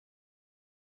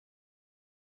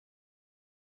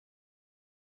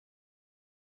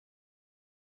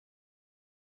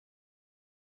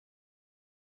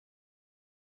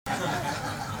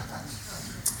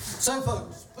So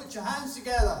folks, put your hands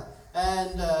together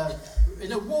and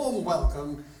in a warm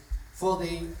welcome for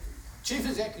the Chief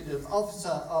Executive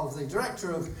Officer of the Director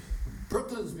of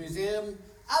Brooklands Museum,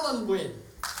 Alan Wynne.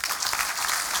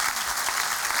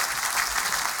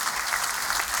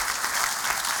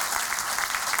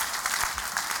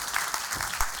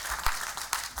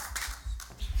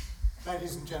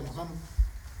 Ladies and gentlemen,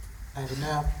 Lady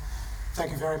Mayor,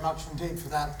 thank you very much indeed for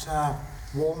that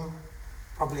warm,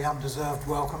 probably undeserved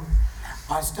welcome.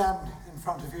 I stand in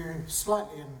front of you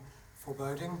slightly in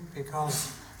foreboding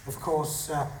because, of course,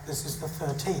 this is the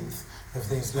 13th of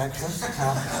these lectures.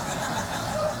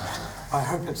 I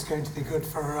hope it's going to be good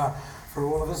for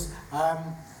all of us. I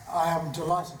am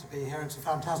delighted to be here. It's a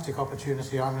fantastic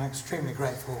opportunity. I'm extremely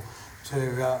grateful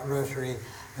to Rotary,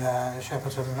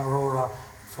 Shepperton and Aurora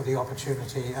for the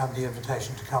opportunity and the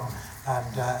invitation to come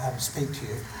and speak to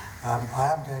you.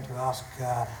 I am going to ask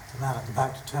the man at the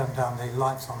back to turn down the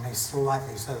lights on me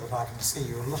slightly so that I can see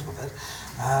you a little bit.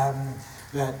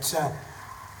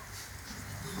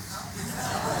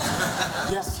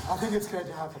 Yes, I think it's going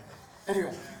to happen.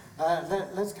 Anyway,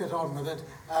 let's get on with it.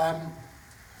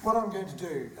 What I'm going to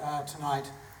do tonight,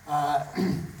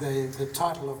 the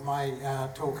title of my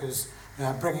talk is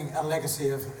Bringing a Legacy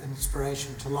of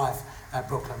Inspiration to Life at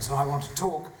Brooklands. And I want to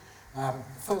talk,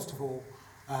 first of all,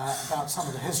 about some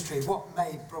of the history, what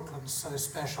made Brooklands so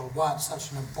special, why it's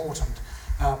such an important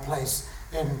place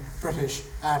in British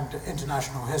and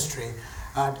international history,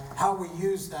 and how we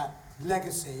use that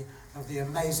legacy of the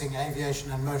amazing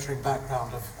aviation and motoring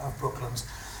background of Brooklands.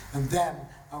 And then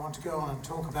I want to go on and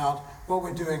talk about what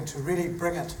we're doing to really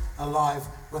bring it alive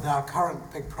with our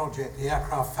current big project, the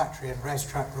Aircraft Factory and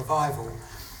Racetrack Revival.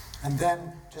 And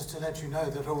then, just to let you know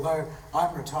that although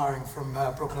I'm retiring from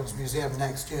Brooklands Museum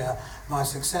next year, my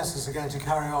successors are going to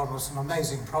carry on with some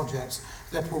amazing projects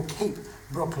that will keep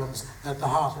Brooklands at the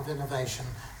heart of innovation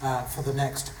for the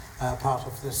next part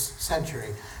of this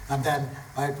century. And then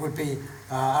it would be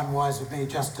unwise of me,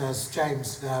 just as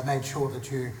James made sure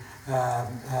that you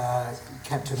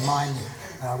kept in mind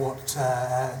what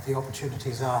the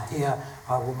opportunities are here,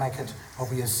 I will make it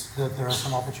obvious that there are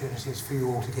some opportunities for you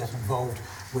all to get involved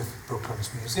with Brooklands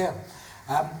Museum.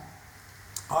 I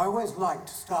always like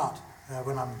to start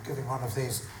when I'm giving one of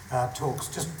these talks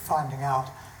just finding out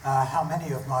how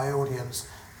many of my audience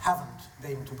haven't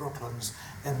been to Brooklands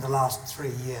in the last 3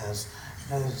 years.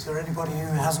 Is there anybody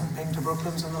who hasn't been to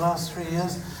Brooklands in the last 3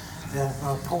 years? Yeah,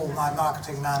 well, Paul, my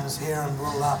marketing man, is here and will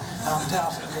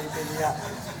undoubtedly be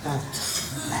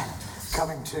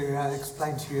coming to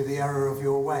explain to you the error of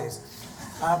your ways.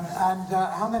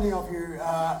 How many of you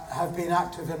have been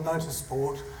active in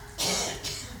motorsport?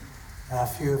 A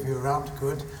few of you around,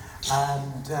 good.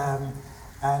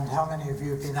 And how many of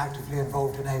you have been actively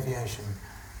involved in aviation?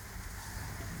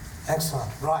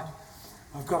 Excellent, right.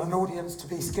 I've got an audience to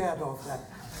be scared of then.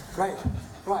 Great,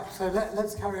 right, so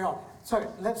let's carry on. So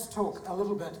let's talk a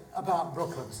little bit about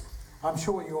Brooklands. I'm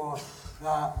sure you're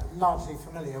largely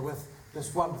familiar with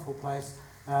this wonderful place.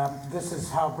 This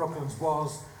is how Brooklands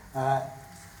was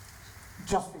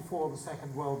just before the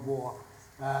Second World War.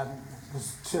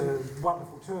 This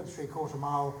wonderful 2 3/4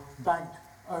 mile banked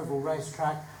oval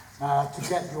racetrack. To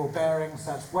get your bearings,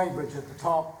 that's Weybridge at the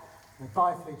top, the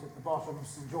Byfleet at the bottom,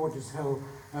 St George's Hill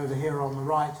over here on the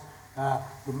right.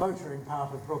 The motoring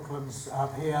part of Brooklands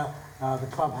up here, the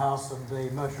clubhouse and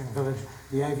the motoring village,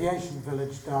 the aviation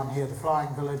village down here, the flying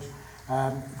village,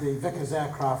 the Vickers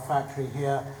Aircraft Factory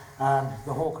here, and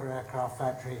the Hawker Aircraft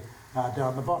Factory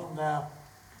down the bottom there.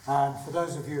 And for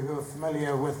those of you who are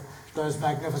familiar with those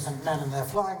magnificent men and their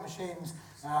flying machines,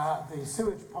 the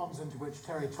sewage ponds into which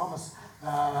Terry Thomas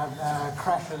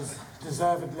crashes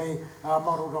deservedly are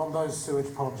modelled on those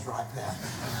sewage ponds right there.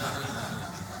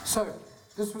 So,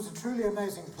 this was a truly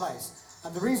amazing place,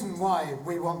 and the reason why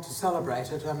we want to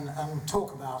celebrate it and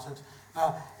talk about it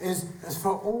is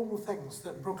for all the things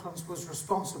that Brooklands was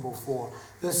responsible for.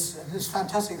 This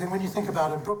fantastic thing, when you think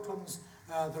about it, Brooklands,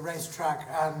 the racetrack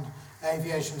and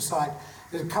aviation site,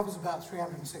 it covers about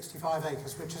 365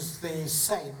 acres, which is the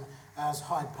same as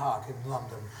Hyde Park in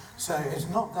London. So it's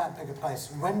not that big a place.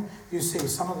 And when you see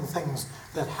some of the things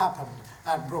that happened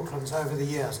at Brooklands over the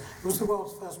years, it was the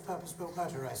world's first purpose-built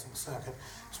motor racing circuit.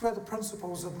 It's where the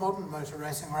principles of modern motor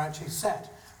racing were actually set.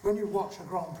 When you watch a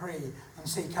Grand Prix and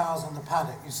see cars in the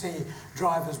paddock, you see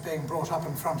drivers being brought up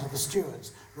in front of the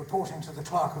stewards, reporting to the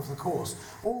clerk of the course.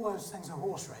 All those things are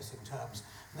horse racing terms.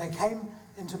 They came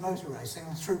into motor racing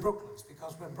through Brooklands,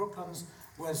 because when Brooklands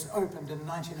was opened in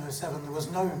 1907, there was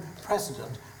no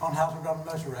precedent on how to run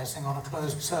motor racing on a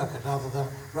closed circuit rather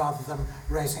than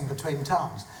racing between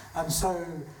towns. And so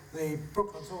the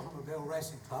Brooklands Automobile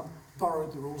Racing Club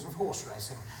borrowed the rules of horse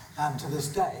racing, and to this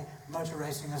day, motor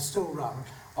racing is still run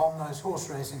on those horse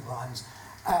racing lines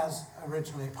as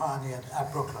originally pioneered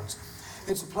at Brooklands.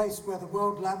 It's a place where the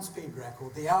world land speed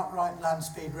record, the outright land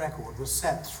speed record, was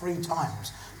set 3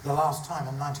 times, the last time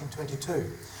in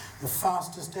 1922. The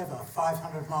fastest ever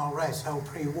 500-mile race held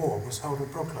pre-war was held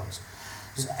at Brooklands.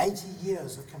 There's 80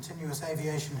 years of continuous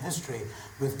aviation history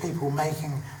with people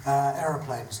making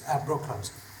aeroplanes at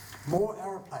Brooklands. More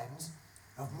aeroplanes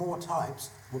of more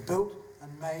types were built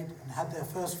and made and had their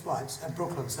first flights at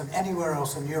Brooklands than anywhere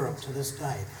else in Europe to this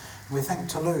day. We think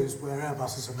Toulouse, where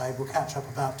Airbuses are made, will catch up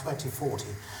about 2040.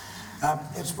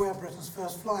 It's where Britain's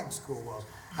first flying school was,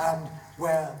 and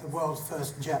where the world's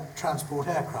first jet transport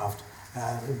aircraft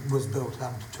was built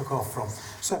and took off from.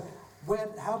 So,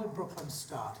 how did Brooklands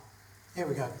start? Here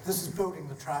we go. This is building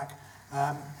the track.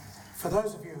 For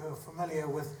those of you who are familiar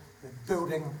with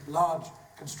building large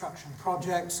construction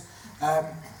projects,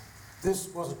 this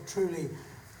was a truly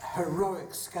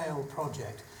heroic scale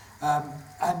project.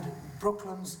 And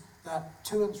Brooklands, that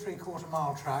 2 3/4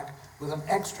 mile track with an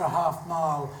extra half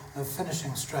mile of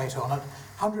finishing straight on it,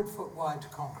 100-foot wide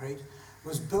concrete,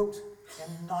 was built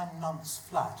in 9 months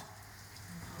flat.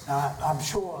 I'm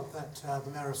sure that the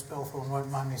Mayor of Spelthorne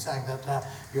won't mind me saying that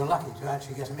you're lucky to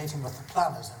actually get a meeting with the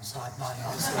planners inside 9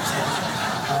 months.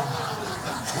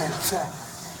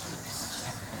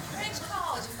 Rich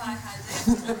card if I had it.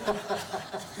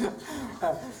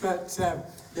 But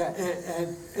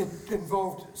it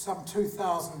involved some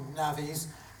 2,000 navvies.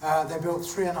 They built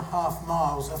 3.5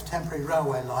 miles of temporary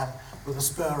railway line with a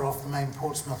spur off the main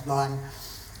Portsmouth line.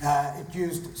 It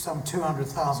used some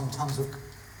 200,000 tonnes of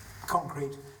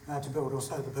concrete to build, or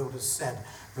so the builders said.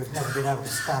 We've never been able to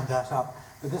stand that up.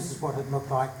 But this is what it looked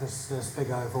like, this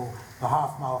big oval, the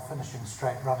half-mile finishing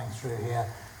straight running through here,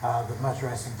 the Motor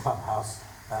Racing Clubhouse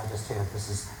just here. This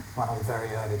is one of the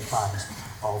very early plans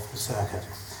of the circuit.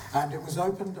 And it was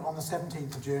opened on the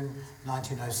 17th of June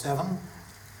 1907.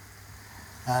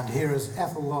 And here is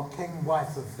Ethel Locke King,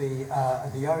 wife of the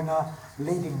owner,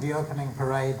 leading the opening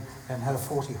parade in her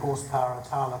 40 horsepower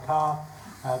Atala car.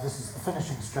 This is the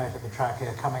finishing straight of the track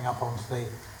here, coming up onto the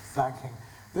banking.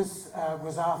 This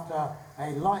was after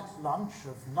a light lunch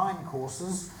of 9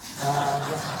 courses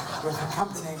with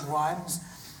accompanying wines.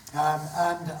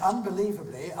 And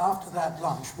unbelievably, after that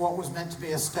lunch, what was meant to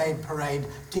be a staid parade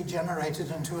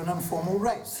degenerated into an informal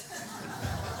race.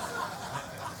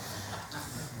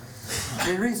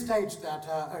 We restaged that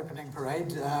opening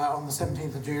parade on the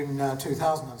 17th of June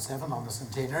 2007 on the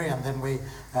centenary, and then we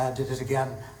did it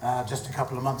again just a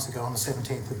couple of months ago on the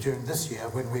 17th of June this year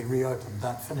when we reopened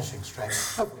that finishing straight,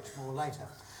 of which more later.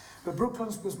 But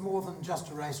Brooklands was more than just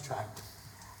a racetrack.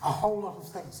 A whole lot of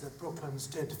things that Brooklands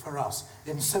did for us.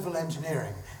 In civil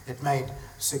engineering, it made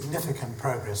significant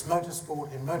progress.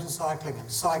 Motorsport, in motorcycling, in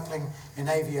cycling, in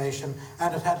aviation,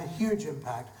 and it had a huge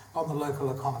impact on the local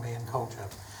economy and culture.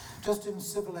 Just in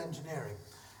civil engineering,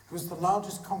 it was the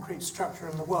largest concrete structure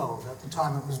in the world at the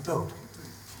time it was built.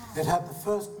 It had the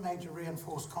first major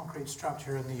reinforced concrete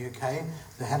structure in the UK,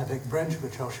 the Hennebick Bridge,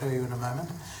 which I'll show you in a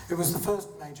moment. It was the first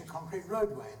major concrete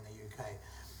roadway in the UK.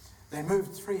 They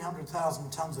moved 300,000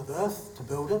 tonnes of earth to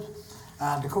build it,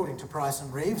 and according to Price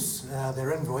and Reeves,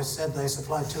 their invoice said they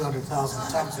supplied 200,000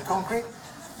 tonnes of concrete.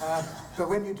 But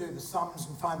when you do the sums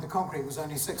and find the concrete was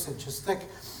only 6 inches thick,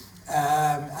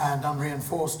 and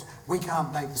unreinforced, we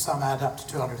can't make the sum add up to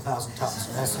 200,000 tonnes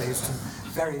unless they used some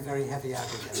very, very heavy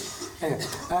aggregate. Anyway,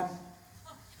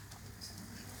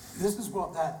 this is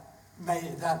what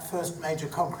that first major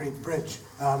concrete bridge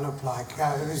looked like.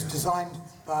 It was designed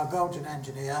by a Belgian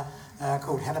engineer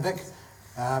called Hennebick,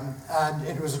 and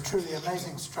it was a truly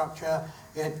amazing structure.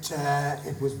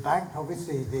 It was banked,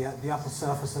 obviously the upper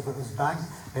surface of it was banked.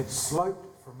 It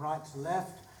sloped from right to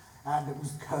left, and it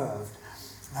was curved.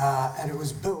 And it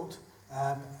was built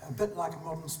a bit like a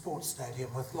modern sports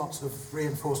stadium with lots of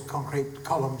reinforced concrete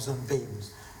columns and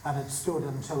beams. And it stood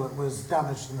until it was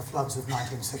damaged in the floods of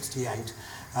 1968,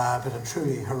 but a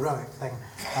truly heroic thing.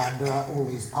 And all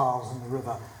these piles in the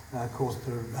river caused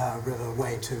the river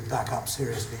way to back up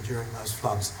seriously during those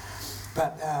floods.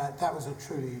 But that was a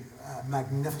truly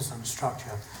magnificent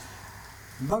structure.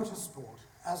 Motorsport,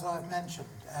 as I've mentioned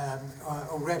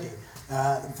already,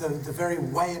 the very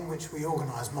way in which we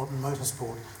organise modern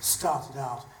motorsport started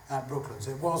out at Brooklands.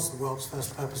 It was the world's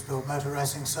first purpose-built motor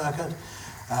racing circuit.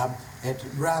 It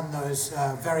ran those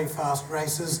very fast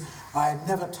races. I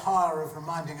never tire of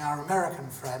reminding our American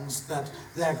friends that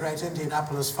their great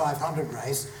Indianapolis 500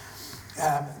 race,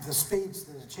 the speeds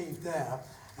that achieved there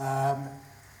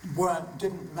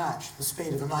didn't match the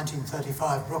speed of a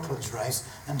 1935 Brooklands race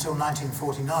until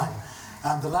 1949.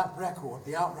 And the lap record,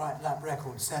 the outright lap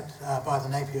record set by the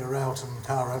Napier Railton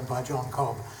car owned by John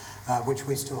Cobb, which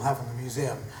we still have in the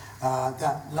museum,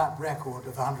 that lap record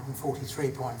of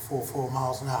 143.44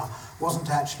 miles an hour wasn't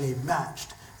actually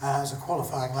matched as a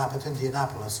qualifying lap at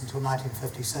Indianapolis until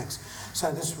 1956.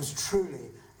 So this was truly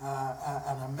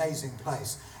an amazing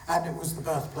place. And it was the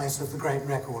birthplace of the great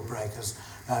record breakers.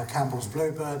 Campbell's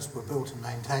Bluebirds were built and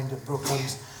maintained at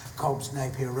Brooklands, Cobb's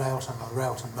Napier Railton, the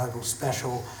Railton Mogul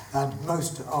Special, and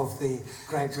most of the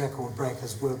great record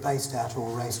breakers were based at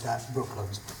or raced at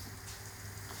Brooklands.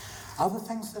 Other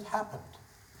things that happened.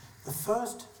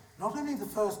 Not only the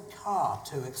first car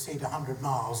to exceed 100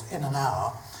 miles in an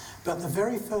hour, but the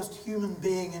very first human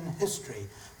being in history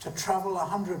to travel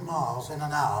 100 miles in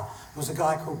an hour was a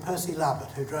guy called Percy Lambert,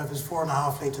 who drove his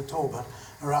 4.5 litre Talbot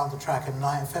around the track in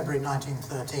February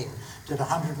 1913, did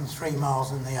 103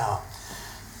 miles in the hour.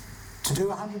 To do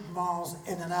 100 miles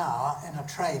in an hour in a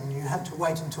train, you had to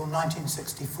wait until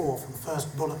 1964 for the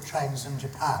first bullet trains in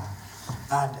Japan.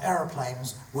 And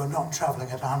aeroplanes were not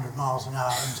travelling at 100 miles an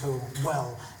hour until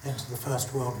well into the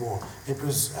First World War. It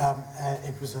was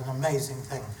an amazing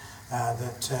thing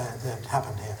that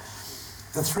happened here.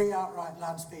 The 3 outright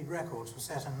land speed records were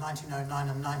set in 1909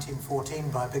 and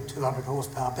 1914 by big 200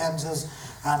 horsepower Benzers,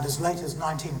 and as late as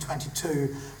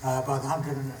 1922 by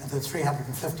the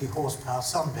 350 horsepower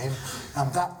Sunbeam,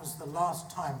 and that was the last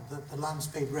time that the land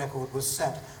speed record was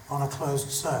set on a closed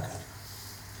circuit.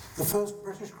 The first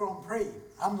British Grand Prix,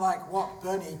 unlike what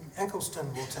Bernie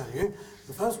Ecclestone will tell you,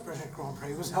 the first British Grand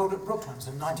Prix was held at Brooklands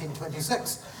in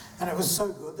 1926, and it was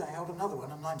so good they held another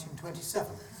one in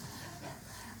 1927.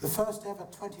 The first ever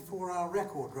 24-hour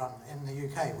record run in the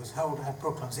UK was held at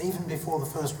Brooklands, even before the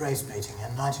first race meeting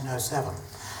in 1907.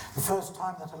 The first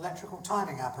time that electrical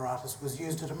timing apparatus was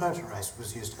used at a motor race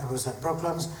was at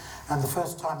Brooklands, and the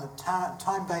first time that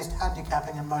time-based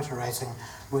handicapping in motor racing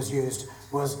was used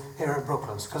was here at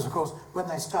Brooklands. Because, of course, when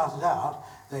they started out,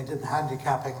 they did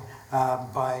handicapping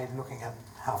by looking at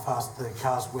how fast the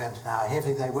cars went and how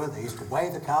heavy they were. They used to weigh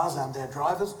the cars and their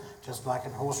drivers, just like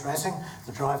in horse racing.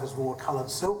 The drivers wore coloured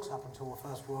silks up until the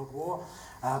First World War.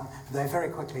 They very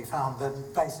quickly found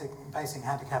that basing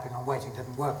handicapping on weighting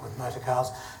didn't work with motor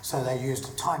cars, so they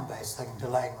used a time-based thing,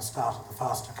 delaying the start of the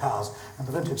faster cars. And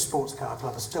the Vintage Sports Car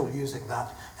Club is still using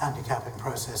that handicapping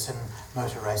process in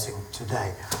motor racing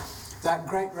today. That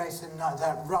great race,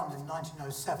 that run in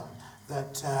 1907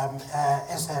 that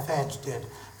SF Edge did,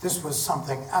 this was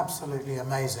something absolutely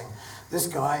amazing. This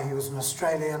guy, he was an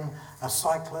Australian, a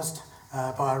cyclist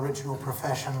by original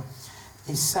profession.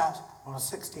 He sat on a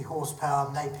 60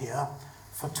 horsepower Napier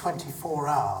for 24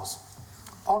 hours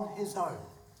on his own.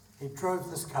 He drove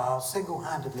this car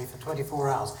single-handedly for 24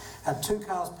 hours. Had 2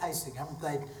 cars pacing him.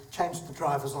 They changed the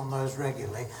drivers on those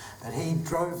regularly. But he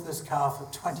drove this car for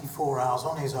 24 hours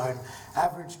on his own,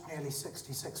 averaged nearly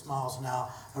 66 miles an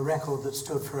hour, a record that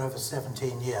stood for over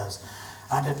 17 years.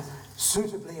 And it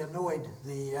suitably annoyed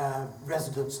the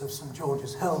residents of St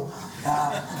George's Hill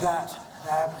that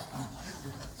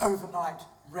overnight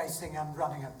racing and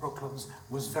running at Brooklands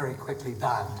was very quickly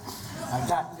banned. And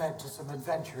that led to some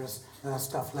adventurous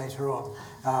stuff later on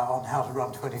how to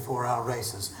run 24-hour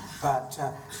races. But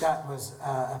that was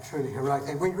a truly heroic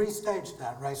thing. We restaged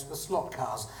that race with slot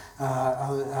cars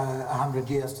 100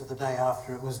 years to the day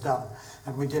after it was done.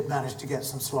 And we did manage to get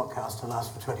some slot cars to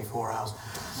last for 24 hours.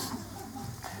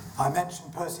 I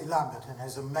mentioned Percy Lambert in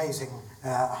his amazing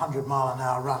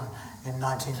 100-mile-an-hour run in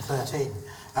 1913,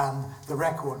 and the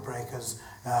record breakers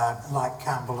like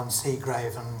Campbell and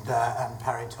Seagrave and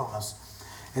Parry Thomas.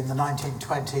 In the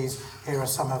 1920s, here are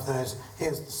some of those.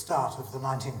 Here's the start of the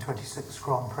 1926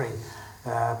 Grand Prix.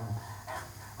 A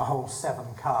whole 7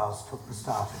 cars took the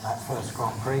start in that first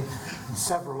Grand Prix, and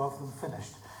several of them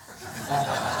finished,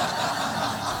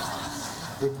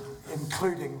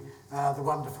 including the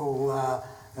wonderful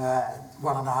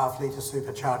 1.5 litre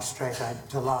supercharged straight-eight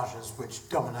Delages, which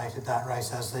dominated that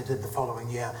race as they did the following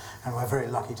year, and we're very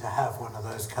lucky to have one of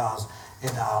those cars in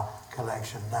our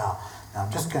collection now. Now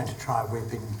I'm just going to try, we've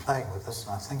been playing with this,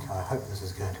 and I hope this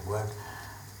is going to work.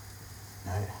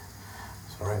 No,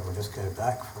 sorry, we'll just go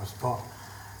back for a spot.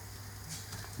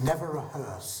 Never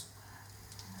rehearse,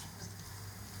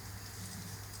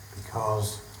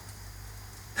 because,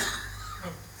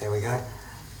 there we go.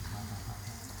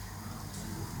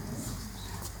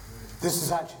 This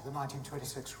is actually the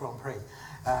 1926 Grand Prix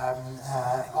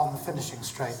on the finishing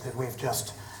straight that we've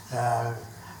just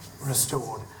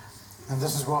restored. And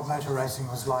this is what motor racing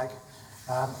was like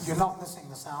You're not missing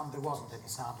the sound, there wasn't any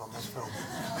sound on this film.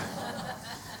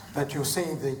 But you'll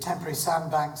see the temporary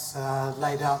sandbanks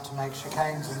laid out to make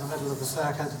chicanes in the middle of the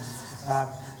circuit.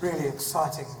 Really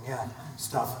exciting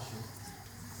stuff.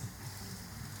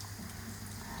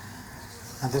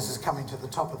 And this is coming to the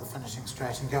top of the finishing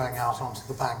straight and going out onto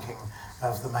the banking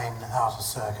of the main outer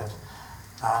circuit.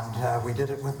 And we did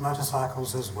it with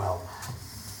motorcycles as well.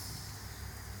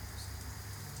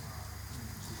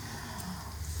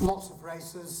 Lots of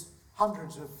races,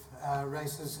 hundreds of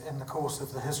races in the course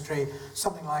of the history.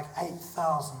 Something like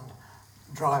 8,000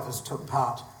 drivers took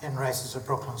part in races at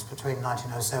Brooklands between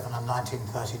 1907 and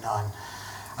 1939.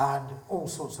 And all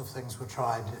sorts of things were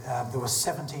tried. There were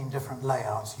 17 different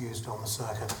layouts used on the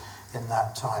circuit in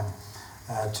that time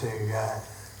to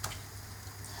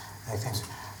make things.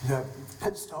 The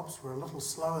pit stops were a little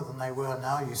slower than they were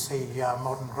now. You see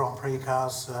modern Grand Prix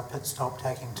cars, pit stop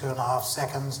taking 2.5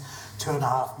 seconds.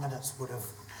 2.5 minutes would have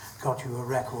got you a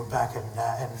record back in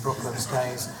Brooklands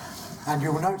days. And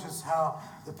you'll notice how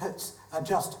the pits are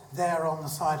just there on the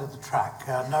side of the track.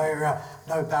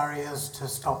 No barriers to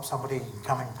stop somebody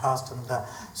coming past and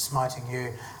smiting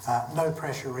you. No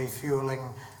pressure refueling,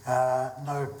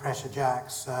 no pressure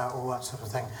jacks, all that sort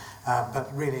of thing.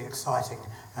 But really exciting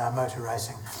motor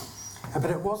racing. But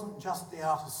it wasn't just the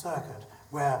outer circuit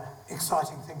where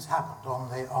exciting things happened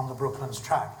on the Brooklands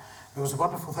track. There was a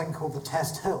wonderful thing called the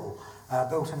Test Hill,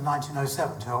 built in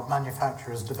 1907 to help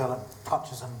manufacturers develop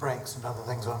clutches and brakes and other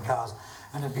things on cars.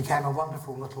 And it became a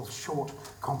wonderful little short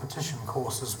competition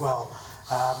course as well.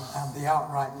 And the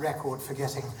outright record for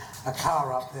getting a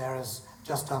car up there is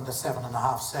just under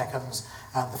 7.5 seconds,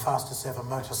 and the fastest ever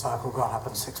motorcycle got up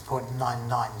in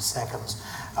 6.99 seconds,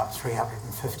 up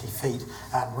 350 feet.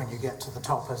 And when you get to the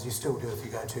top, as you still do if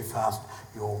you go too fast,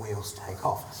 your wheels take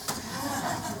off.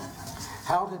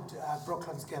 How did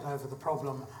Brooklands get over the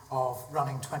problem of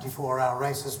running 24-hour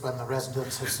races when the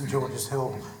residents of St George's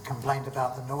Hill complained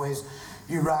about the noise?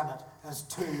 You ran it as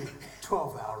 2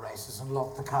 12-hour races and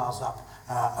locked the cars up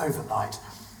overnight.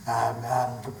 And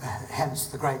hence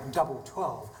the great double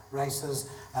 12 races,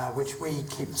 which we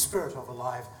keep the spirit of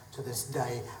alive to this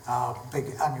day. Our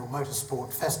big annual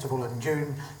motorsport festival in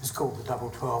June is called the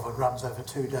Double 12. It runs over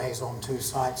 2 days on 2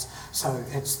 sites, so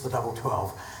it's the Double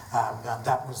 12. And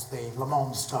that was the Le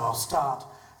Mans style start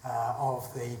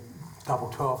of the Double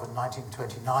 12 in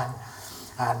 1929.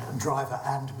 And driver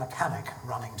and mechanic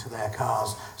running to their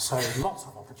cars. So lots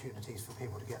of opportunities for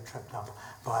people to get tripped up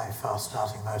by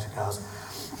fast-starting motor cars.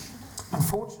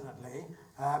 Unfortunately,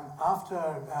 after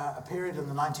a period in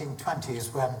the 1920s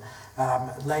when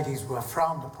ladies were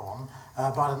frowned upon,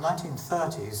 by the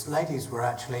 1930s, ladies were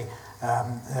actually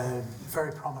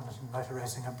very prominent in motor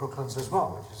racing at Brooklands as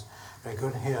well, which is very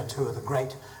good. Here are 2 of the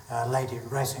great lady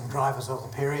racing drivers of the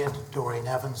period, Doreen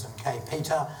Evans and Kay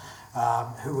Peter.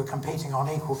 Who were competing on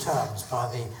equal terms by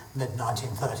the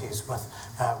mid-1930s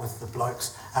with the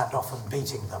blokes and often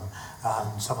beating them.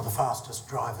 Some of the fastest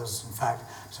drivers, in fact,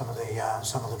 some of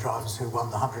the drivers who won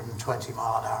the 120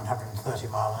 mile an hour and 130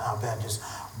 mile an hour badges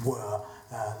were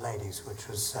ladies, which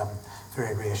was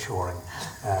very reassuring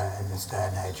in this day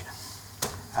and age.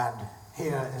 And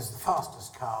here is the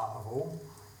fastest car of all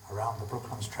around the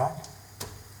Brooklands track.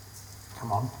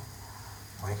 Come on,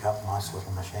 wake up, nice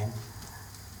little machine.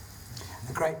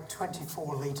 The great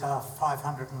 24-litre,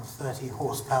 530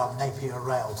 horsepower Napier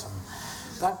Railton.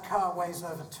 That car weighs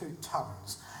over 2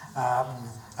 tonnes.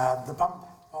 The bump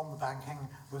on the banking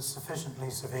was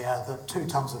sufficiently severe that 2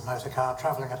 tonnes of motor car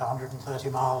travelling at 130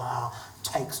 mile an hour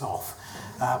takes off.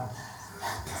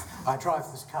 I drive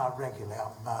this car regularly.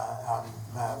 I'm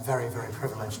very, very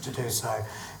privileged to do so.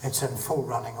 It's in full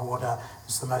running order.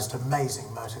 It's the most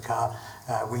amazing motor car.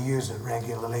 We use it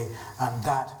regularly, and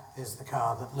that is the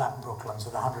car that lapped Brooklands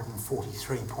at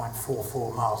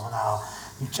 143.44 miles an hour.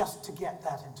 And just to get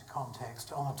that into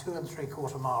context, on a 2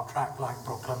 3/4 mile track like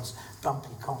Brooklands,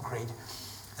 bumpy concrete,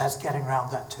 that's getting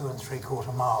around that 2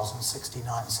 3/4 miles in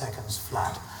 69 seconds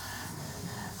flat.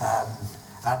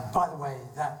 And by the way,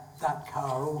 that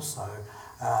car also,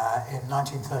 in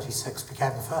 1936,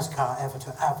 became the first car ever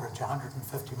to average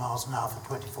 150 miles an hour for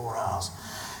 24 hours.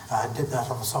 Did that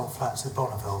on the salt flats at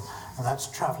Bonneville, and that's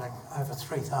travelling over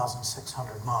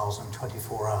 3,600 miles in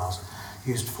 24 hours.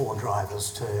 Used 4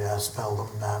 drivers to spell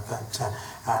them,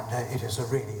 and it is a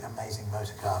really amazing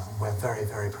motor car, and we're very,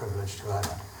 very privileged to own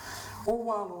it.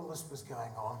 While all this was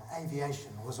going on,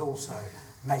 aviation was also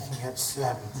making its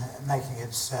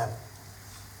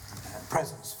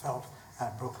presence felt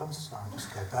at Brooklands. So I'll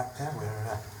just go back there.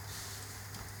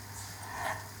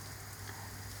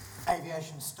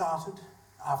 Aviation started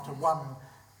after one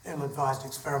ill-advised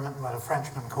experiment where a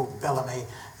Frenchman called Bellamy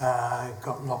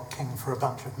got locked king for a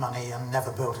bunch of money and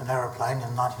never built an aeroplane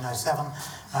in 1907.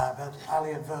 But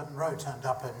Elliot Verton Rowe turned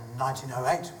up in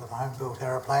 1908 with a home-built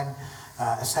aeroplane,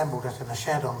 assembled it in a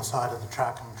shed on the side of the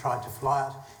track and tried to fly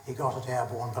it. He got it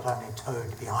airborne, but only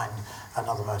towed behind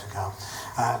another motor car.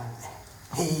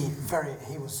 He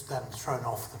was then thrown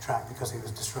off the track because he was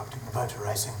disrupting the motor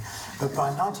racing. But by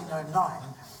 1909,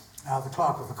 the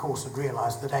clerk of the course had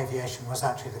realised that aviation was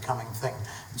actually the coming thing.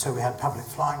 And so we had public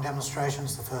flying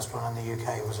demonstrations. The first one in the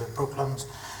UK was at Brooklands.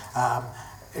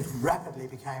 It rapidly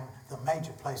became the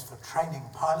major place for training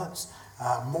pilots.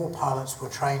 More pilots were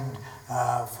trained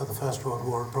for the First World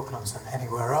War at Brooklands than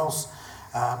anywhere else.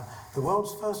 The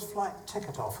world's first flight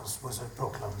ticket office was at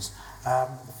Brooklands.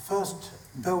 The first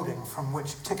building from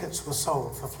which tickets were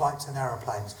sold for flights in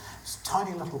aeroplanes. It's a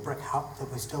tiny little brick hut that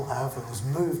we still have. It was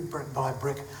moved brick by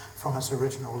brick from its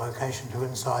original location to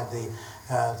inside the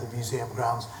museum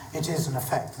grounds. It is, in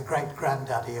effect, the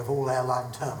great-granddaddy of all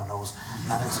airline terminals,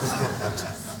 and it's equivalent.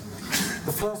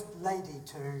 The first lady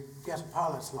to get a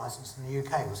pilot's licence in the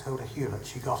UK was Hilda Hewlett.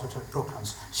 She got it at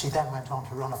Brooklands. She then went on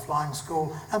to run a flying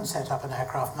school and set up an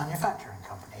aircraft manufacturing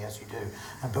company, as you do,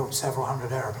 and built several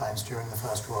hundred aeroplanes during the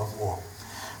First World War.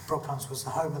 Brooklands was the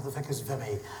home of the Vickers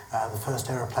Vimy, the first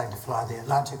aeroplane to fly the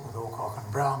Atlantic with Alcock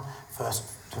and Brown, first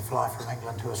to fly from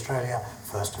England to Australia,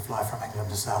 first to fly from England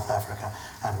to South Africa,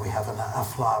 and we have a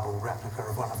flyable replica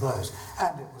of one of those.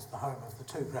 And it was the home of the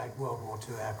two great World War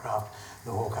II aircraft,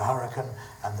 the Hawker Hurricane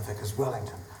and the Vickers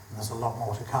Wellington, and there's a lot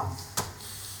more to come.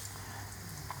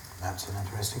 That's an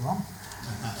interesting one.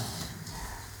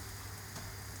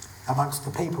 Amongst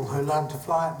the people who learned to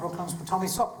fly at Brooklands were Tommy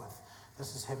Sopwith.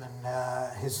 This is him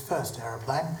in his first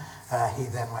aeroplane. He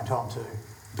then went on to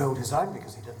build his own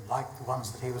because he didn't like the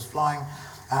ones that he was flying,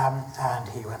 and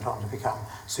he went on to become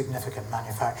a significant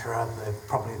manufacturer,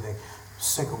 probably the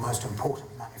single most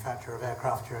important manufacturer of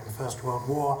aircraft during the First World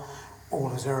War. All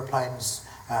his aeroplanes,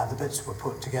 the bits were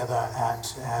put together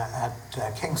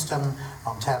at Kingston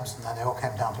on Thames, and then they all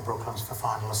came down to Brooklands for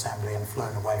final assembly and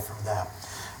flown away from there.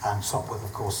 And Sopwith,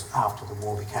 of course, after the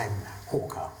war became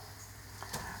Hawker.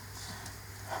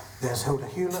 There's Hilda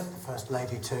Hewlett, the first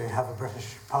lady to have a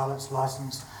British pilot's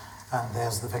licence, and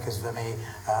there's the Vickers Vimy,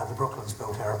 the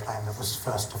Brooklands-built aeroplane that was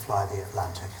first to fly the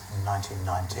Atlantic in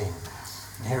 1919.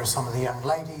 And here are some of the young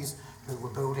ladies who were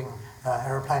building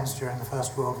aeroplanes during the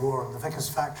First World War in the Vickers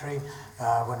factory.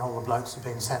 When all the blokes had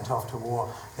been sent off to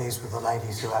war, these were the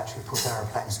ladies who actually put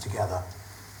aeroplanes together.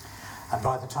 And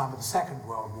by the time of the Second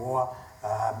World War,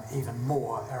 even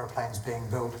more aeroplanes being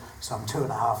built, some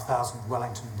 2,500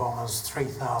 Wellington bombers,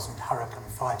 3,000 Hurricane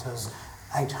fighters,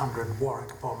 800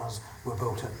 Warwick bombers were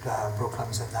built at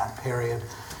Brooklands in that period.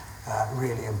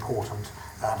 Really important.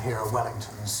 And here are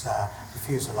Wellington's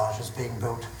fuselages being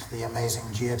built to the amazing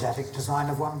geodetic design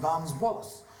of one Barnes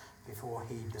Wallis before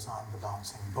he designed the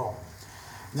bouncing bomb.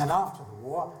 And then after the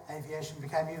war, aviation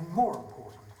became even more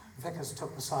important. Vickers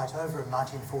took the site over in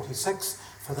 1946.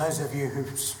 For those of you who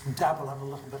dabble in a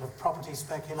little bit of property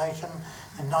speculation,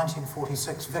 in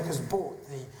 1946 Vickers bought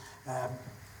the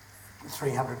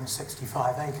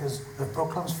 365 acres of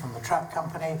Brooklands from the Track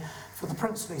Company for the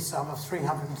princely sum of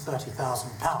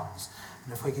 £330,000.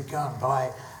 And if we could go and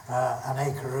buy an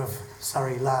acre of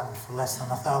Surrey land for less than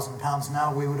 £1,000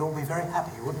 now, we would all be very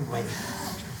happy, wouldn't we?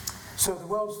 So the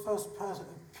world's first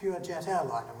pure jet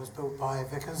airliner was built by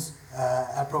Vickers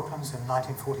at Brooklands in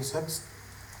 1946,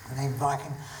 named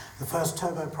Viking. The first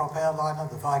turboprop airliner,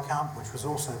 the Viscount, which was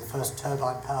also the first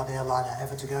turbine-powered airliner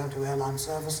ever to go into airline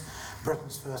service.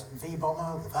 Britain's first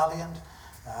V-bomber, the Valiant.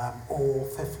 All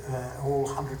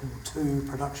 102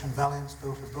 production Valiants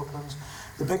built at Brooklands.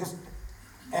 The biggest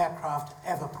aircraft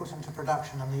ever put into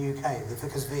production in the UK, the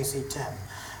Vickers VC-10,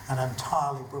 an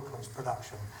entirely Brooklands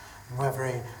production. And we're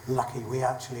very lucky we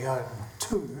actually own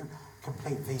two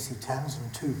complete VC-10s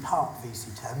and two part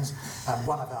VC-10s. And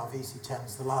one of our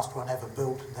VC-10s, the last one ever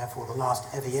built, and therefore the last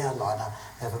heavy airliner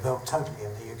ever built totally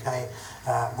in the UK,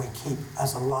 we keep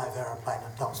as a live aeroplane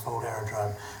at Dunsfold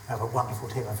Aerodrome. We have a wonderful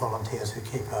team of volunteers who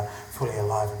keep her fully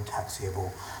alive and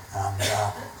taxiable. And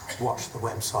watch the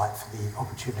website for the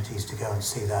opportunities to go and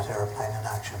see that aeroplane in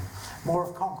action. More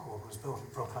of Concorde was built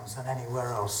at Brooklands than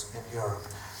anywhere else in Europe.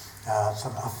 A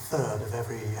third of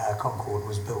every Concorde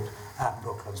was built at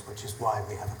Brooklands, which is why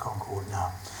we have a Concorde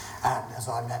now. And as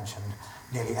I mentioned,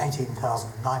 nearly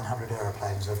 18,900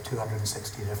 aeroplanes of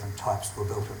 260 different types were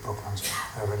built at Brooklands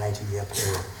over an 80-year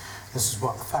period. This is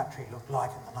what the factory looked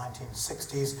like in the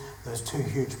 1960s. Those two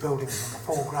huge buildings in the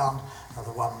foreground are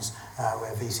the ones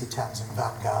where VC-10s and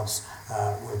Vanguards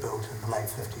were built in the late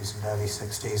 50s and early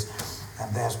 60s.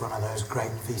 And there's one of those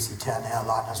great VC-10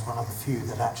 airliners, one of the few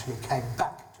that actually came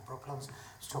back to Brooklands. I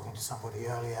was talking to somebody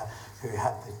earlier who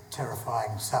had the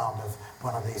terrifying sound of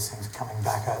one of these things coming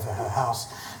back over her house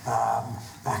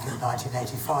back in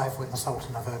 1985 when the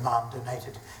Sultan of Oman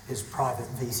donated his private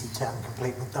VC-10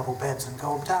 complete with double beds and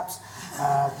gold taps.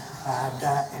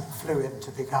 It flew in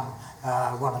to become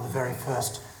one of the very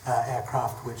first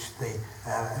aircraft which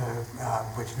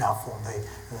now form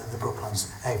the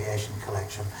Brooklands Aviation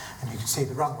Collection. And you can see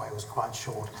the runway was quite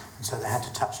short, and so they had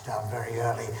to touch down very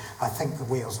early. I think the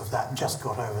wheels of that just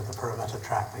got over the perimeter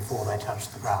track before they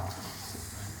touched the ground.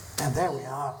 And there we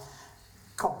are,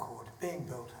 Concorde being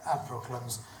built at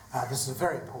Brooklands. This is a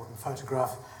very important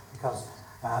photograph because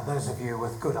those of you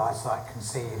with good eyesight can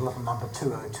see little number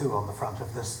 202 on the front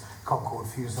of this Concorde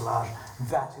fuselage.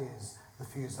 That is the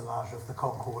fuselage of the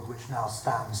Concorde, which now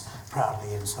stands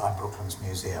proudly inside Brooklands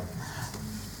Museum.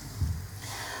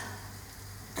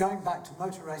 Going back to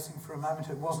motor racing for a moment,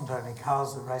 it wasn't only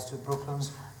cars that raced at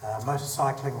Brooklands.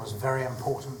 Motorcycling was very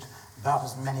important. About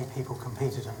as many people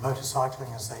competed in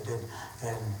motorcycling as they did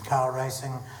in car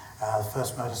racing. The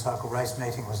first motorcycle race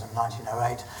meeting was in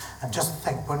 1908. And just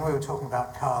think, when we were talking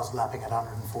about cars lapping at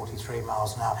 143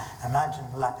 miles an hour, imagine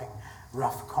lapping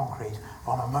rough concrete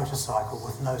on a motorcycle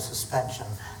with no suspension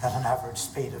at an average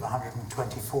speed of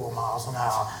 124 miles an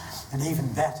hour. And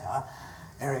even better,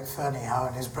 Eric Ferniehow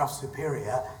and his Bruff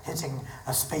Superior hitting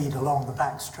a speed along the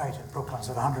back straight at Brooklands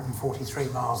of 143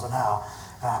 miles an hour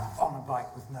on a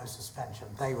bike with no suspension.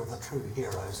 They were the true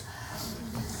heroes.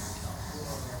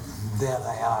 There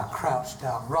they are, crouched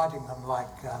down, riding them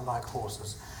like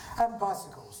horses. And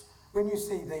bicycles. When you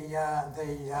see the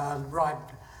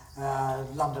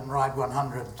London Ride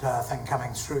 100 thing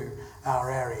coming through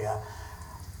our area,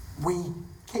 we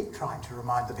keep trying to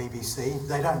remind the BBC,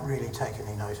 they don't really take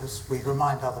any notice, we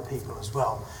remind other people as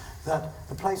well, that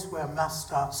the place where mass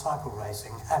start cycle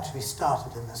racing actually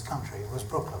started in this country was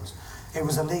Brooklands. It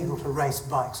was illegal to race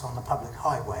bikes on the public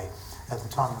highway at the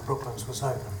time that Brooklands was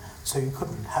open, so you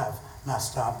couldn't have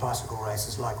mass start bicycle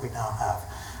races like we now have.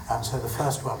 And so the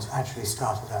first ones actually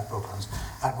started at Brooklands,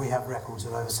 and we have records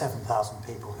of over 7,000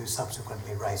 people who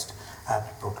subsequently raced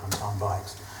at Brooklands on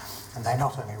bikes. And they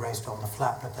not only raced on the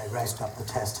flat, but they raced up the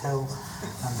Test Hill,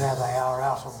 and there they are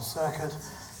out on the circuit.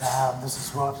 This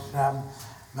is what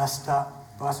mass start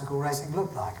bicycle racing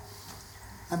looked like.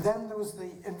 And then there was the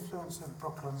influence of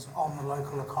Brooklands on the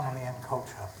local economy and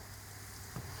culture.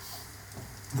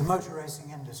 The motor racing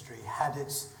industry had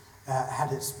its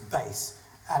base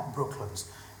at Brooklands.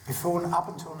 Up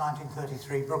until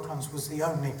 1933, Brooklands was the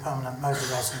only permanent motor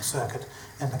racing circuit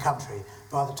in the country.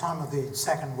 By the time of the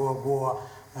Second World War,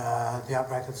 the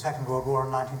outbreak of the Second World War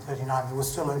in 1939, there were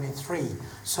still only 3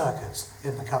 circuits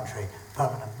in the country,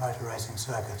 permanent motor racing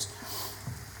circuits.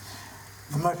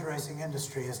 The motor racing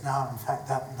industry is now, in fact,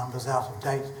 that number's out of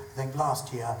date. I think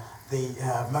last year the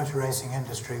motor racing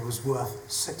industry was worth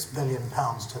 £6 billion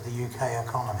to the UK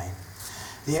economy.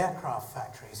 The aircraft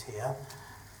factories here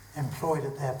employed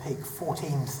at their peak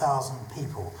 14,000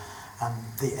 people. And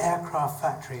the aircraft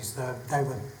factories, they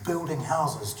were building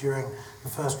houses during the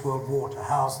First World War to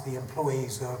house the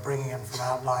employees they were bringing in from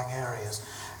outlying areas.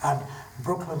 And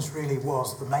Brooklands really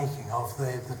was the making of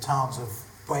the towns of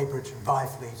Weybridge and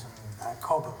Byfleet and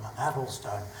Cobham and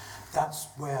Addlestone. That's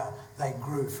where they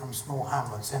grew from small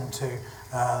hamlets into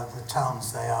the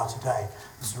towns they are today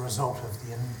as a result of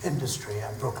the industry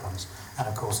at Brooklands. And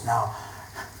of course now,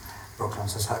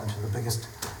 Brooklands is home to the biggest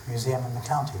museum in the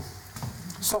county.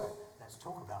 So, let's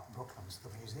talk about Brooklands, the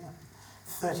museum.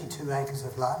 32 acres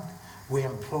of land. We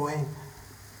employ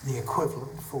the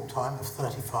equivalent full-time of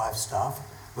 35 staff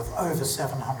with over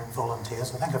 700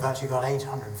 volunteers. I think I've actually got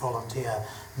 800 volunteer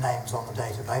names on the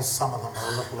database. Some of them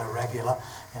are a little irregular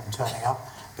in turning up,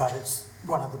 but it's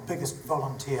one of the biggest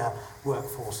volunteer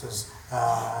workforces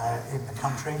in the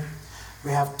country.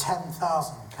 We have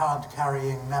 10,000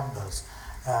 card-carrying members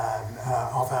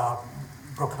of our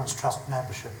Brooklands Trust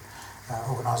membership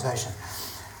organisation.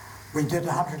 We did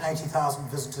 180,000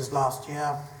 visitors last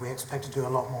year. We expect to do a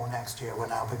lot more next year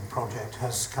when our big project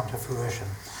has come to fruition.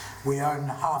 We own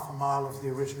half a mile of the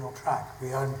original track.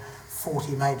 We own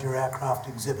 40 major aircraft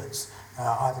exhibits,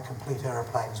 either complete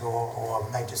aeroplanes or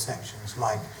major sections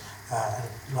like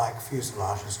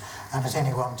fuselages. And at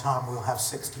any one time we'll have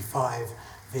 65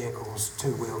 vehicles,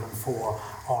 2-wheeled and 4,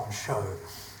 on show.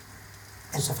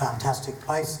 It's a fantastic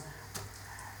place.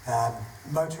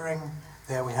 Motoring,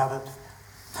 there we have it.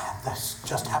 There's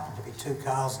just happened to be 2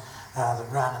 cars that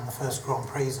ran in the first Grand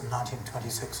Prix in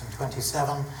 1926 and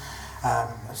 27.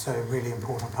 So a really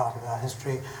important part of our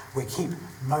history. We keep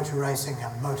motor racing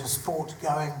and motor sport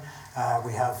going.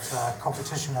 We have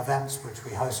competition events which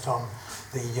we host on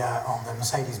the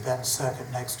Mercedes-Benz circuit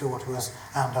next door to us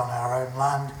and on our own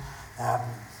land.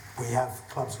 We have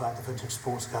clubs like the Vintage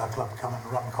Sports Car Club come and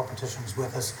run competitions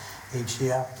with us each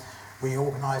year. We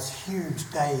organise huge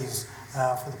days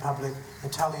for the public.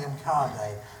 Italian Car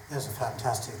Day, there's a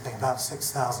fantastic thing, about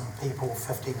 6,000 people,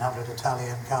 1,500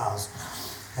 Italian cars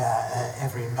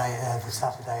every May, the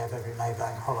Saturday of every May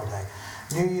bank holiday.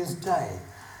 New Year's Day,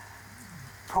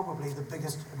 probably the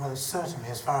biggest, well certainly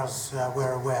as far as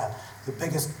we're aware, the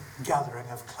biggest gathering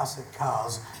of classic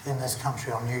cars in this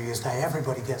country on New Year's Day.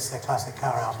 Everybody gets their classic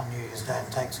car out on New Year's Day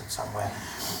and takes it somewhere.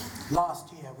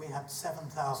 Last year we had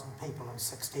 7,000 people and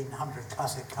 1,600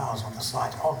 classic cars on the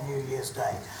site on New Year's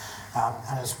Day,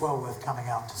 and it's well worth coming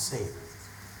out to see.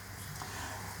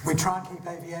 We try and keep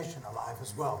aviation alive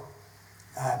as well.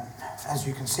 As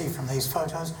you can see from these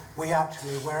photos, we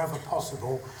actually, wherever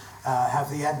possible, have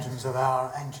the engines of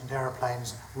our ancient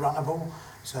aeroplanes runnable.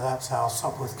 So that's our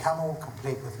Sopwith Camel,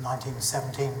 complete with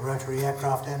 1917 rotary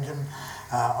aircraft engine.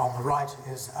 On the right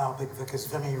is our big Vickers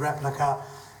Vimy replica.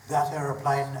 That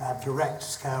aeroplane, a direct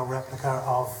scale replica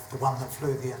of the one that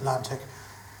flew the Atlantic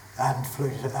and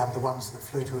the ones that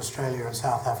flew to Australia and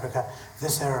South Africa.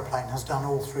 This aeroplane has done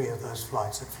all three of those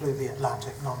flights. It flew the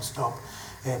Atlantic non-stop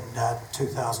in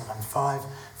 2005.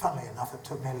 Funnily enough, it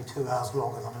took nearly 2 hours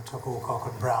longer than it took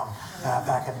Alcock and Brown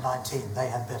back in 19. They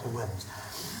had better winds.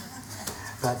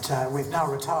 But we've now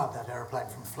retired that aeroplane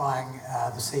from flying.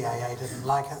 The CAA didn't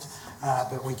like it,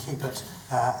 but we keep it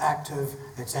active.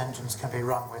 Its engines can be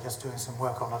run. We're just doing some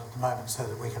work on it at the moment so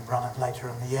that we can run it later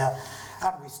in the year.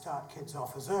 And we start kids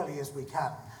off as early as we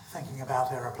can thinking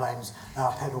about aeroplanes.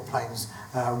 Our pedal planes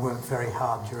work very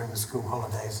hard during the school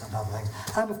holidays and other things.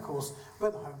 And of course, we're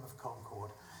the home of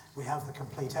Concorde. We have the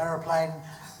complete aeroplane.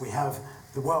 We have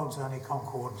the world's only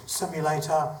Concorde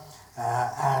simulator.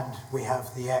 And we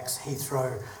have the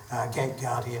ex-Heathrow Gate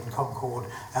Guardian Concorde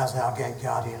as our Gate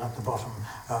Guardian at the bottom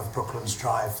of Brooklands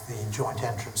Drive, the joint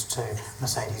entrance to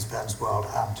Mercedes-Benz World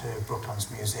and to Brooklands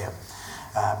Museum.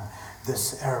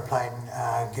 This aeroplane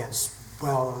gets,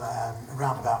 well,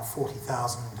 around about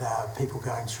 40,000 people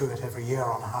going through it every year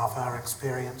on a half-hour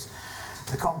experience.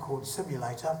 The Concorde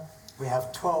simulator, we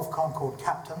have 12 Concorde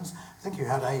captains. I think you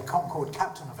had a Concorde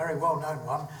captain, a very well-known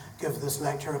one, give this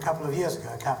lecture a couple of years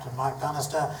ago, Captain Mike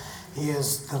Bannister. He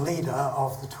is the leader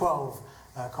of the 12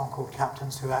 Concorde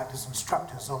captains who act as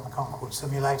instructors on the Concorde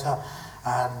simulator,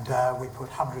 and we put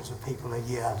hundreds of people a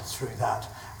year through that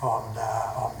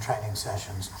on training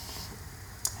sessions.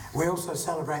 We also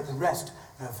celebrate the rest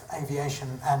of aviation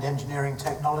and engineering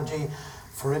technology,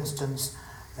 for instance,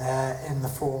 in the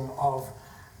form of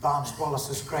Barnes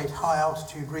Wallis's Great High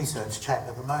Altitude Research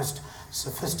Chamber, the most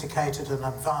sophisticated and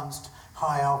advanced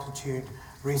high altitude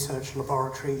research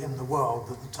laboratory in the world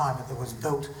at the time that it was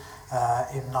built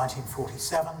in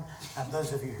 1947. And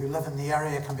those of you who live in the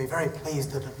area can be very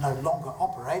pleased that it no longer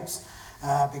operates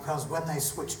because when they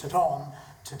switched it on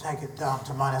to take it down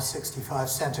to minus 65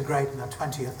 centigrade and a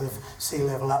 20th of sea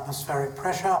level atmospheric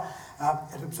pressure,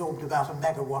 it absorbed about a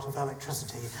megawatt of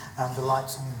electricity, and the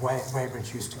lights in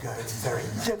Weybridge used to go very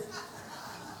dim.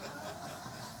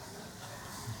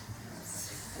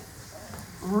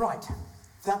 Right,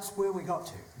 that's where we got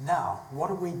to. Now, what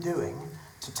are we doing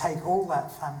to take all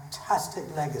that fantastic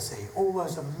legacy, all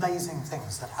those amazing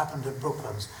things that happened at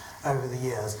Brooklands over the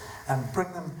years, and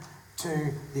bring them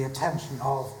to the attention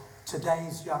of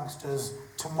today's youngsters,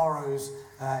 tomorrow's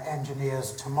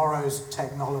engineers, tomorrow's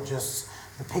technologists,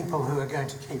 the people who are going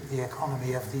to keep the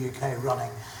economy of the UK running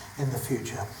in the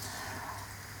future.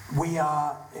 We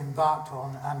are embarked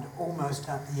on and almost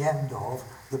at the end of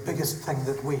the biggest thing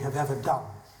that we have ever done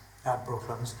at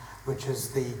Brooklands, which is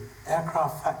the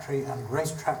Aircraft Factory and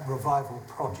Racetrack Revival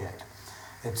Project.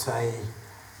 It's a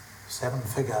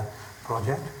 7-figure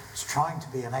project. It's trying to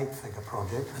be an 8-figure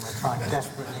project, and we're trying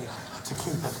desperately to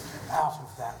keep it out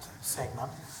of that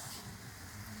segment.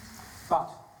 But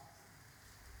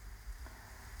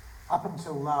up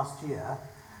until last year,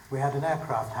 we had an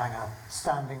aircraft hangar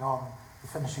standing on the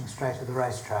finishing straight of the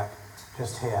racetrack,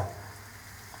 just here.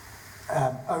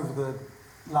 Over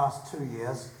the last 2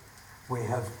 years, we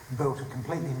have built a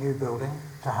completely new building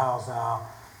to house our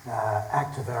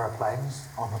active aeroplanes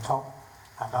on the top,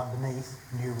 and underneath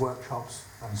new workshops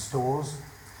and stores.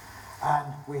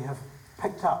 And we have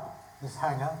picked up this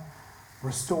hangar,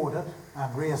 restored it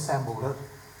and reassembled it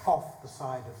off the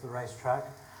side of the racetrack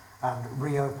and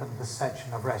reopened this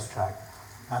section of racetrack.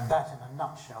 And that in a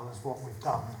nutshell is what we've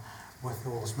done with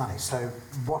all this money. So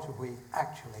what have we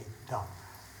actually done?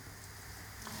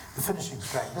 The finishing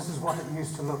straight. This is what it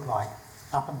used to look like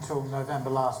up until November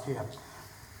last year.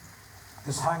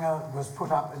 This hangar was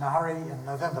put up in a hurry in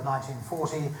November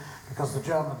 1940 because the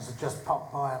Germans had just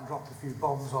popped by and dropped a few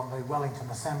bombs on the Wellington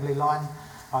assembly line,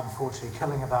 unfortunately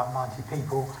killing about 90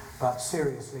 people, but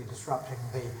seriously disrupting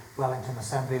the Wellington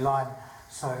assembly line.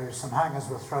 So some hangars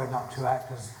were thrown up to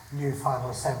act as new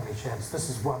final assembly sheds. This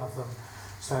is one of them.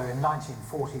 So in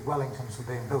 1940, Wellingtons were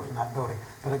being built in that building,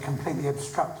 but it completely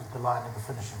obstructed the line in the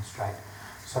finishing straight.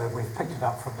 So we've picked it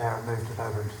up from there and moved it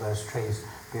over into those trees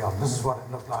beyond. This is what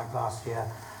it looked like last year.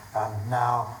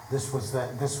 Now this was the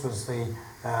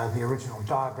original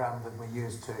diagram that we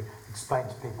used to explain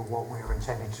to people what we were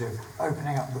intending to do,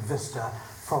 opening up the vista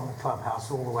from the clubhouse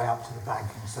all the way up to the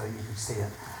banking so you could see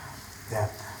it there.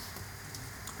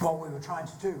 What we were trying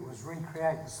to do was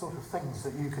recreate the sort of things